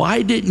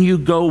 "Why didn't you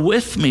go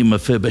with me,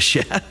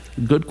 Mephibosheth?"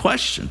 Good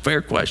question,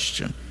 fair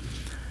question.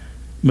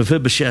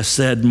 Mephibosheth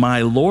said,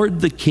 "My lord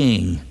the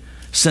king,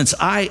 since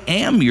I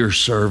am your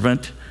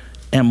servant,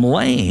 am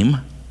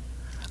lame,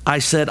 I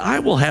said, I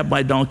will have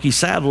my donkey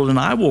saddled and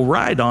I will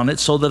ride on it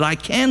so that I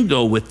can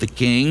go with the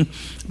king.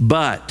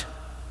 But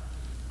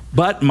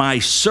my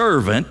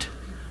servant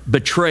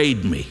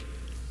betrayed me.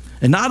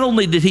 And not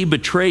only did he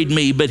betray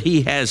me, but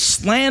he has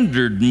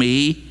slandered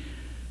me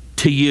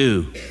to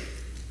you.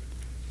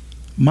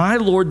 My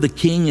lord the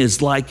king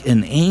is like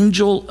an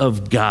angel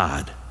of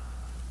God.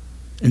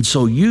 And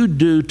so you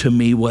do to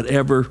me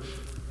whatever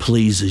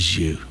pleases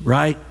you,"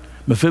 right?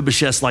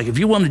 Mephibosheth's like, if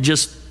you want to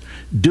just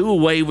do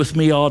away with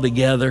me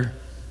altogether,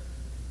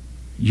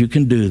 you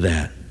can do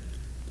that.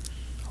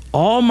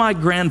 All my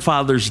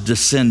grandfather's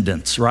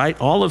descendants, right?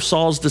 All of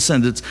Saul's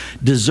descendants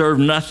deserve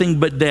nothing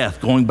but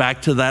death. Going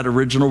back to that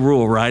original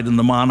rule, right? In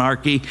the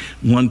monarchy,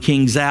 one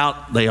king's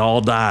out, they all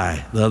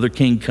die. The other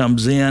king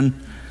comes in.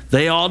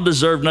 They all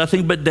deserve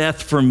nothing but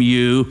death from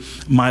you,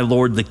 my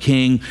lord the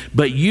king.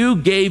 But you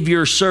gave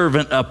your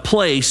servant a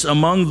place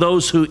among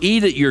those who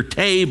eat at your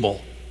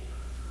table.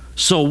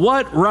 So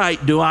what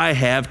right do I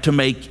have to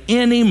make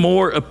any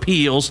more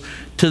appeals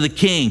to the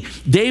king?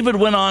 David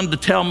went on to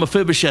tell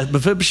Mephibosheth,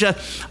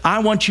 Mephibosheth, I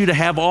want you to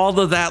have all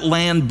of that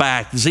land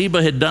back.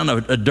 Ziba had done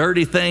a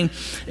dirty thing.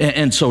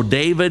 And so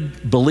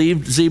David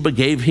believed Ziba,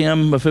 gave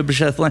him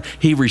Mephibosheth land.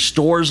 He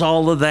restores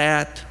all of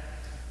that.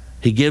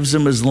 He gives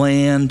him his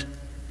land.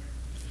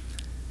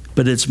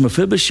 But it's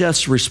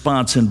Mephibosheth's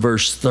response in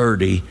verse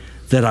 30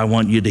 that I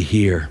want you to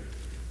hear.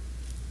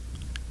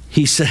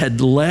 He said,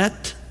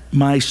 "Let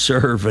my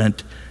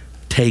servant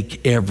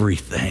take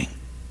everything.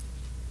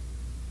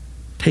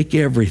 Take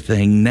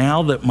everything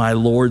now that my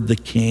lord the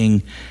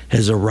king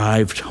has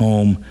arrived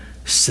home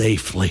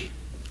safely."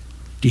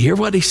 Do you hear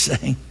what he's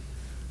saying?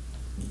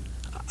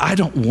 I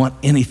don't want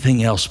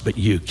anything else but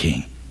you,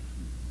 king.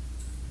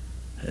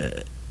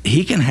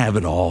 He can have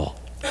it all.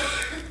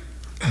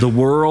 The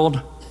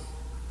world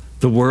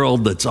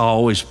that's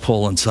always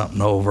pulling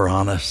something over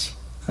on us,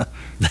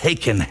 they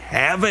can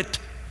have it.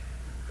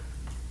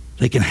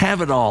 They can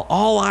have it all.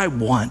 All I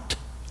want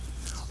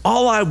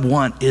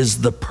is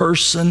the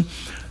person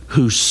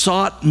who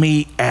sought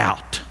me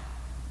out,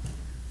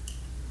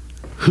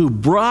 who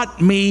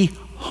brought me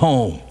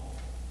home,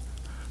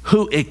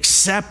 who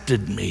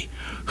accepted me,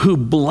 who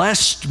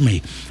blessed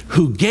me,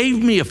 who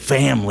gave me a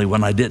family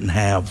when I didn't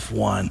have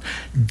one.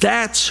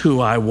 That's who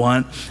I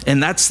want,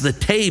 and that's the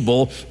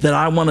table that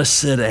I want to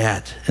sit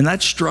at. And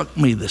that struck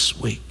me this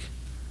week.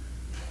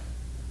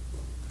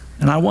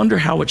 And I wonder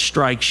how it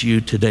strikes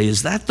you today.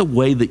 Is that the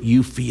way that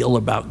you feel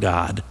about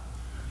God?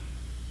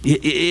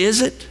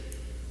 Is it?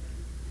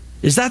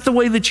 Is that the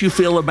way that you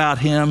feel about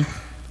him?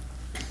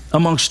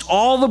 Amongst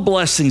all the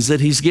blessings that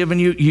he's given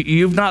you,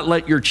 you've not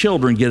let your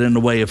children get in the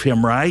way of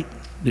him, right?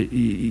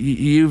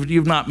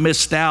 You've not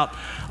missed out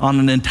on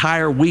an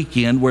entire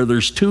weekend where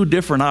there's 2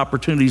 different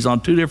opportunities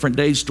on 2 different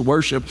days to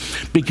worship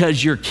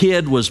because your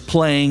kid was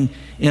playing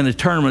in a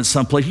tournament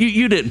someplace.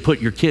 You didn't put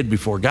your kid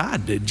before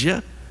God, did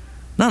you?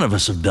 None of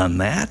us have done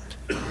that.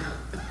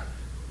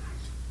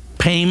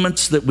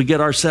 Payments that we get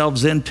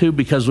ourselves into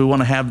because we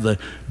want to have the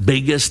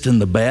biggest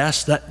and the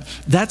best,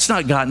 that's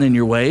not gotten in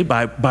your way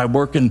by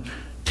working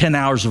 10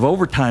 hours of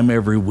overtime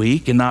every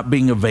week and not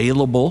being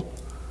available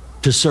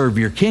to serve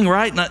your king,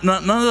 right? None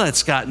of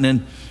that's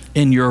gotten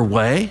in your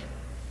way.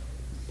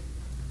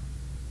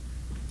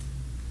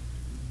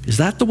 Is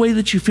that the way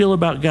that you feel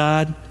about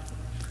God?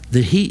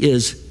 That he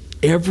is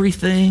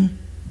everything?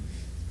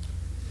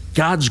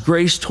 God's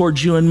grace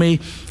towards you and me,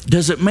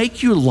 does it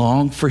make you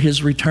long for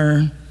his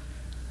return?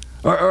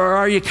 Or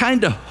are you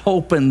kind of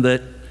hoping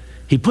that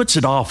he puts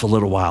it off a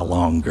little while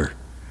longer?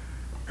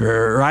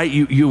 Right?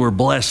 You were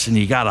blessed and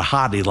you got a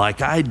hottie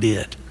like I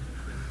did.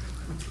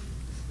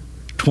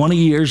 20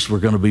 years we're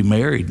going to be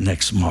married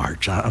next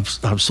March. I'm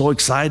so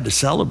excited to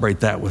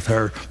celebrate that with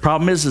her.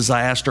 Problem is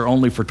I asked her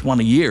only for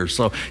 20 years.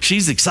 So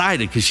she's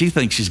excited because she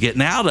thinks she's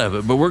getting out of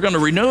it, but we're going to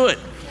renew it.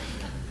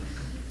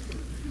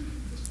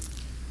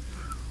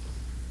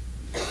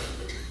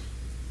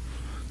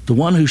 The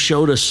one who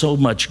showed us so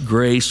much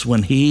grace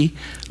when he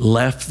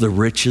left the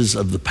riches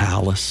of the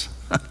palace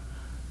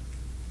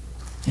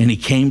and he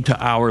came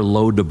to our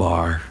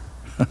Lodabar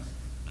and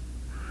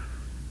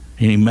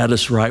he met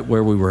us right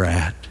where we were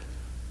at,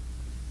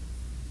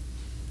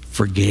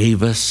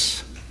 forgave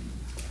us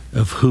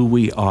of who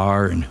we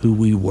are and who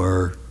we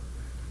were,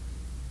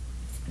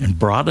 and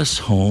brought us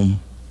home,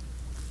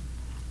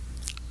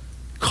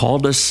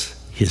 called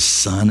us his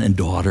son and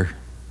daughter,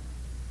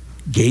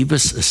 gave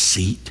us a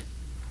seat,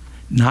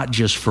 not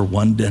just for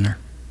one dinner,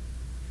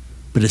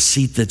 but a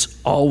seat that's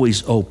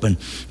always open,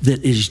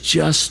 that is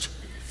just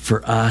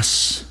for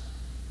us.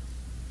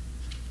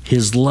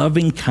 His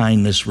loving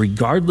kindness,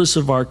 regardless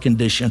of our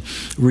condition,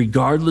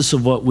 regardless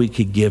of what we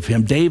could give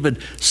him.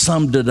 David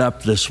summed it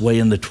up this way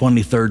in the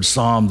 23rd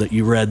Psalm that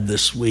you read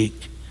this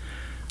week.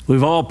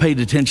 We've all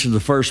paid attention to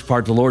the first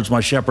part, the Lord's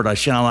my shepherd, I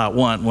shall not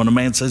want. When a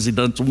man says he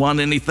doesn't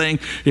want anything,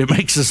 it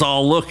makes us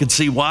all look and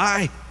see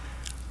why.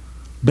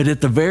 But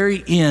at the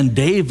very end,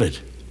 David,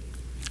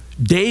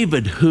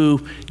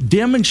 who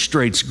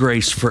demonstrates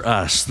grace for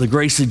us, the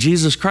grace of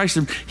Jesus Christ,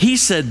 he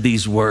said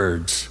these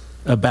words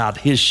about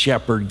his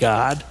shepherd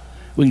God.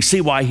 We can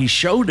see why he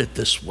showed it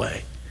this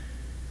way.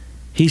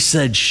 He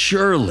said,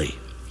 surely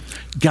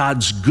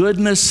God's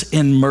goodness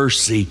and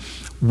mercy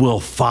will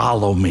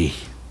follow me.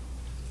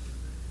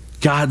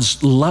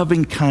 God's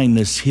loving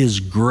kindness, his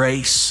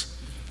grace,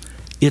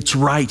 it's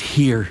right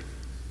here.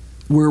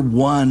 We're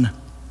one.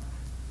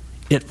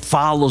 It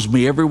follows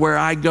me everywhere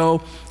I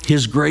go.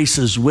 His grace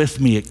is with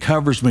me. It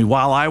covers me.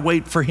 While I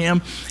wait for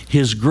him,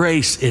 his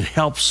grace, it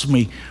helps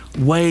me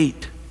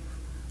wait.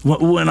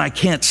 When I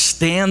can't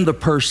stand the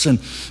person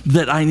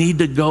that I need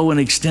to go and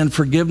extend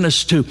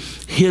forgiveness to,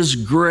 his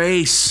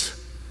grace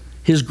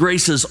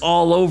is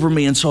all over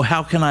me. And so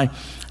how can I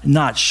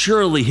not?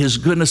 Surely his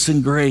goodness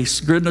and grace,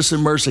 goodness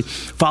and mercy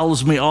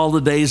follows me all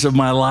the days of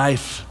my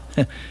life.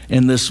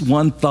 And this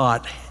one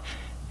thought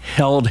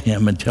held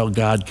him until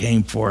God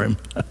came for him.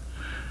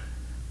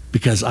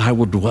 Because I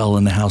will dwell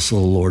in the house of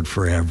the Lord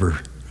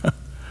forever.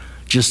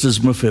 Just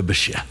as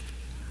Mephibosheth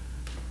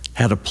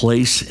had a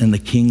place in the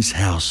king's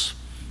house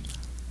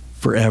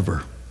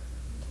forever,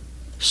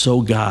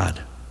 so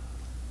God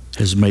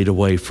has made a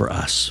way for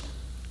us.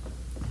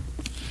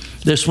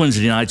 This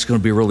Wednesday night's going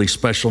to be a really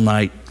special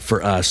night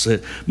for us.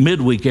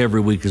 Midweek every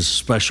week is a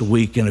special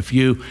week, and if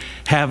you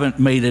haven't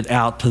made it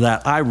out to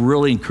that, I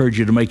really encourage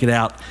you to make it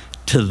out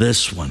to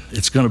this one.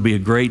 It's going to be a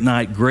great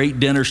night. Great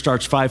dinner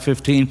starts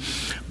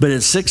 5:15, but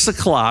at 6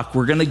 o'clock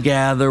we're going to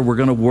gather. We're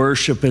going to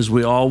worship as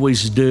we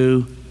always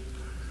do.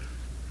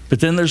 But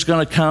then there's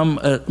going to come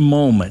a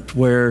moment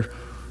where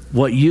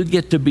what you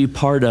get to be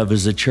part of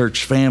as a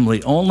church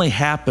family only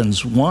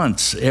happens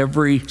once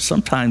every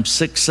sometimes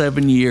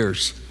 6-7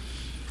 years.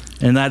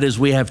 And that is,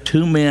 we have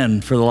 2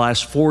 men for the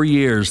last 4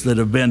 years that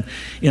have been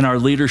in our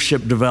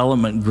leadership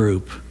development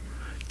group.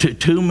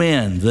 2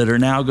 men that are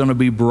now going to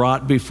be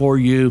brought before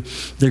you.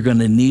 They're going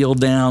to kneel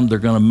down. They're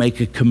going to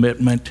make a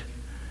commitment.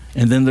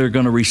 And then they're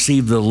going to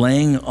receive the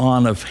laying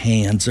on of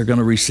hands. They're going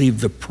to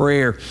receive the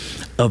prayer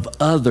of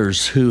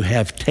others who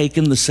have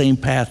taken the same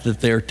path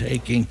that they're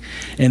taking.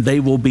 And they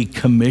will be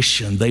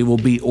commissioned. They will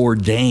be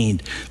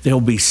ordained. They'll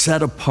be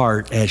set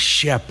apart as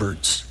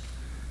shepherds,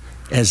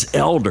 as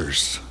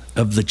elders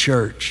of the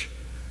church.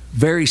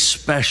 Very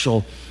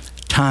special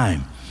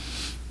time.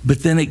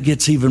 But then it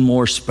gets even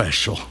more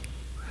special.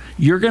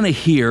 You're going to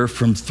hear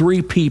from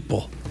 3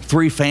 people,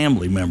 3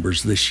 family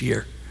members this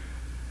year.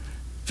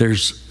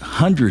 There's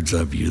hundreds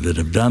of you that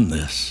have done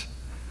this,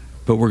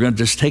 but we're going to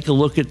just take a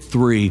look at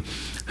 3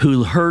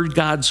 who heard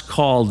God's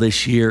call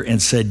this year and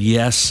said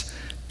yes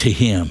to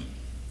him.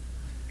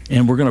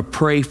 And we're going to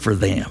pray for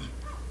them,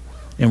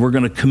 and we're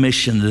going to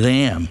commission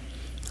them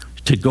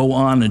to go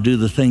on and do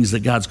the things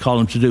that God's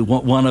called him to do.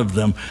 One of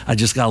them, I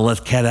just got to let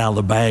the cat out of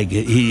the bag.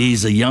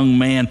 He's a young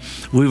man.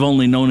 We've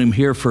only known him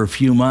here for a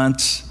few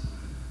months.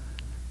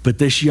 But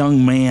this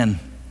young man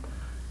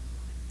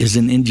is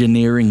in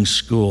engineering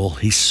school.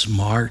 He's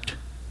smart.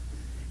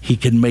 He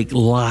can make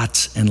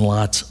lots and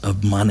lots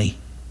of money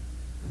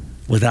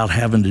without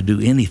having to do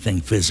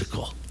anything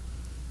physical.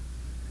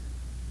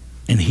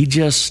 And he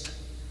just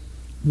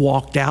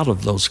walked out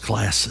of those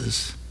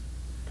classes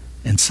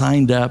and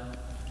signed up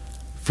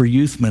for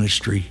youth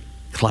ministry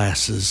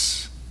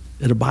classes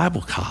at a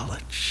Bible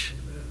college.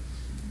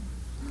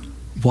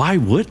 Why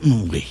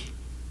wouldn't we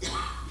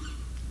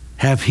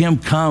have him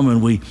come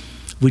and we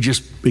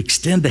just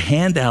extend a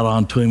hand out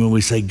onto him and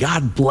we say,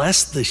 God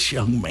bless this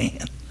young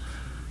man.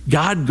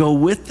 God go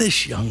with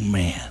this young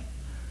man.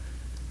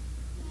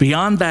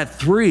 Beyond that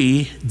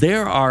 3,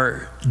 there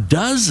are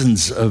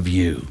dozens of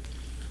you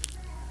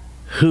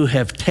who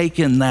have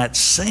taken that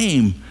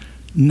same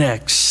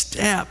next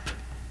step.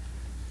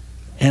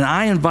 And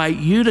I invite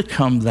you to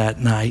come that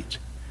night.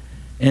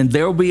 And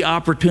there will be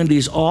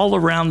opportunities all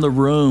around the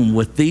room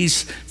with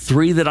these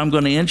 3 that I'm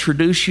going to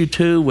introduce you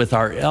to, with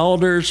our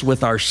elders,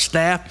 with our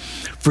staff,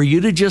 for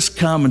you to just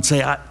come and say,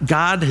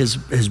 God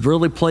has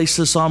really placed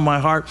this on my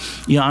heart.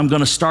 You know, I'm going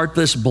to start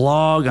this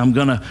blog. I'm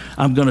going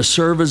to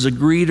serve as a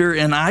greeter,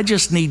 and I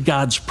just need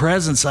God's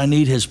presence. I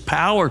need his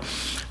power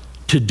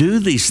to do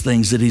these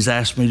things that he's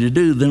asked me to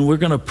do. Then we're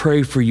going to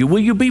pray for you. Will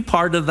you be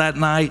part of that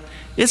night?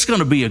 It's going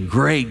to be a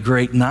great,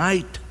 great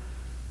night.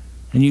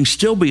 And you can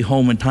still be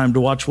home in time to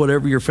watch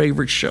whatever your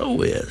favorite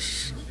show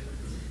is.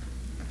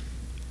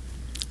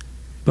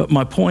 But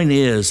my point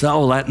is,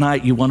 that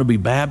night you want to be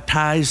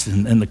baptized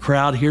and the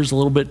crowd here's a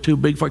little bit too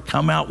big for it.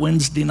 Come out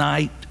Wednesday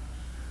night.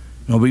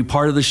 You want to be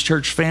part of this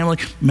church family?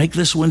 Make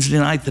this Wednesday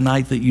night the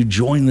night that you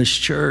join this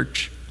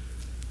church.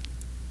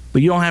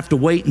 But you don't have to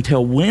wait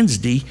until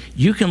Wednesday.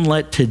 You can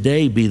let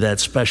today be that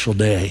special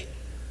day.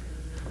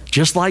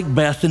 Just like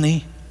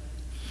Bethany,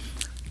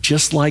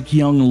 just like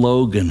young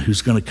Logan,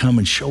 who's going to come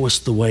and show us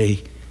the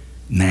way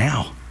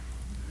now.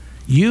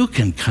 You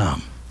can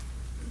come.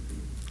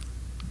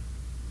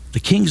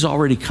 The King's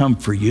already come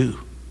for you.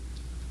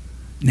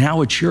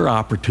 Now it's your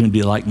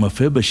opportunity, like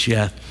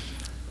Mephibosheth,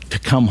 to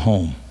come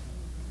home.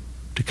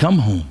 To come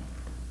home.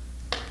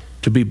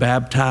 To be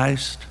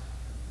baptized.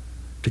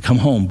 To come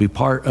home, be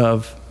part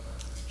of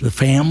the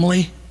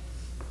family.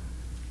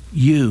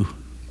 You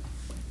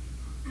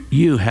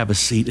have a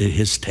seat at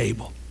his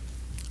table.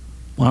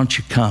 Why don't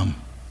you come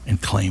and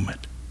claim it?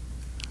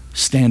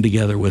 Stand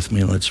together with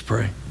me and let's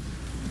pray.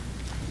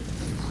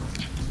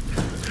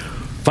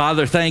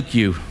 Father, thank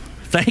you.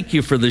 Thank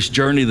you for this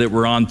journey that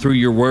we're on through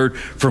your word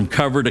from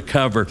cover to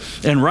cover.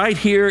 And right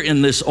here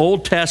in this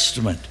Old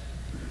Testament,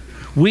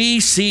 we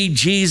see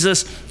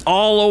Jesus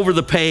all over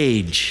the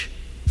page.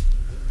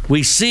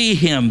 We see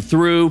him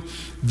through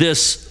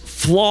this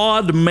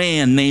flawed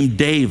man named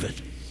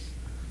David,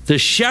 the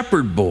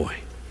shepherd boy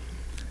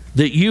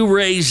that you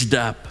raised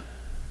up.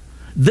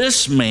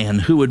 This man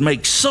who would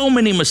make so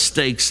many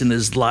mistakes in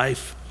his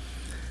life,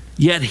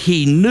 yet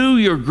he knew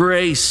your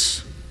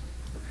grace.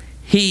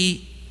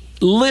 He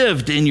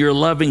lived in your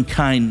loving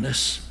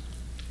kindness,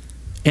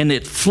 and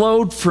it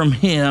flowed from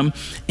him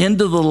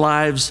into the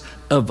lives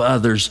of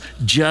others,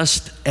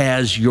 just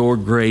as your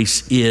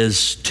grace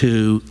is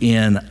too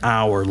in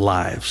our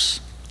lives.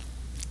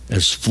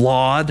 As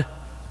flawed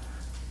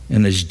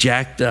and as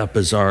jacked up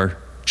as our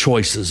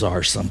choices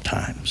are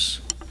sometimes.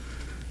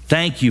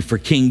 Thank you for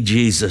King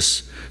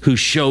Jesus, who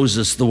shows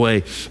us the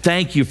way.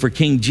 Thank you for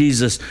King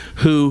Jesus,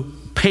 who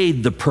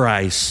paid the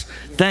price.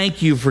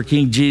 Thank you for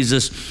King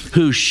Jesus,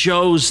 who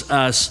shows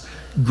us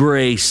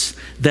grace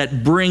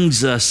that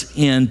brings us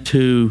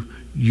into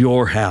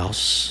your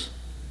house,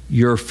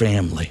 your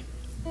family.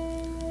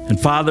 And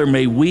Father,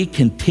 may we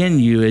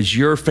continue as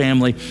your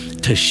family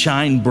to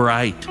shine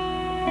bright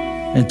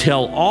and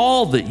tell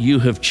all that you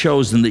have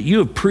chosen, that you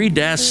have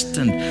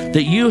predestined,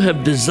 that you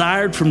have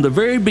desired from the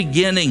very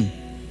beginning,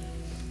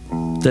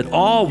 that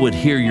all would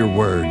hear your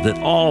word, that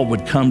all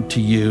would come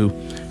to you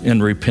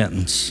in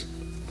repentance.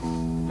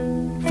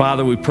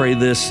 Father, we pray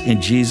this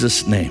in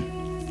Jesus'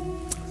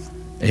 name.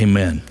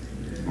 Amen.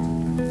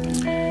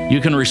 You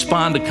can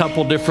respond a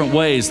couple different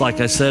ways. Like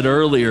I said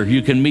earlier,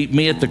 you can meet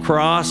me at the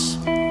cross.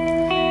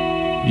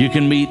 You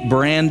can meet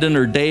Brandon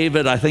or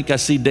David. I think I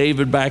see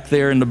David back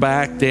there in the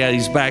back. Yeah,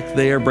 he's back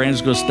there.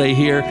 Brandon's going to stay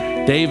here.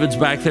 David's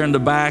back there in the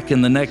back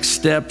in the next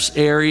steps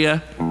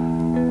area.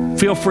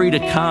 Feel free to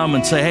come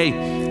and say, hey,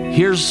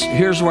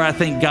 here's where I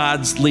think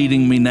God's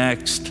leading me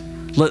next.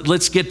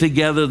 Let's get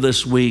together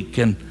this week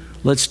and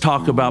let's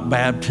talk about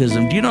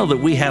baptism. Do you know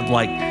that we have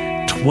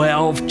like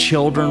 12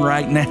 children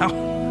right now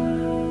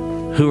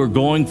who are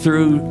going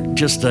through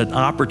just an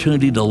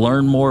opportunity to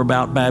learn more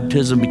about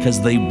baptism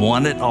because they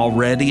want it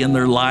already in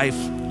their life?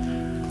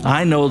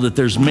 I know that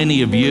there's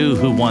many of you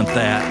who want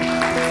that.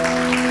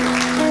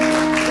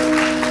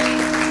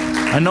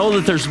 I know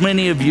that there's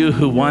many of you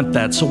who want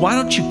that. So why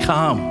don't you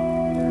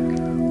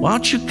come? Why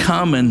don't you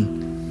come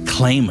and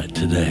claim it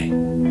today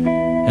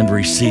and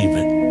receive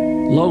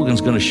it?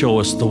 Logan's going to show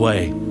us the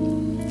way.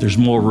 There's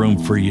more room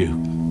for you.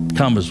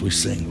 Come as we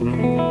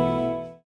sing.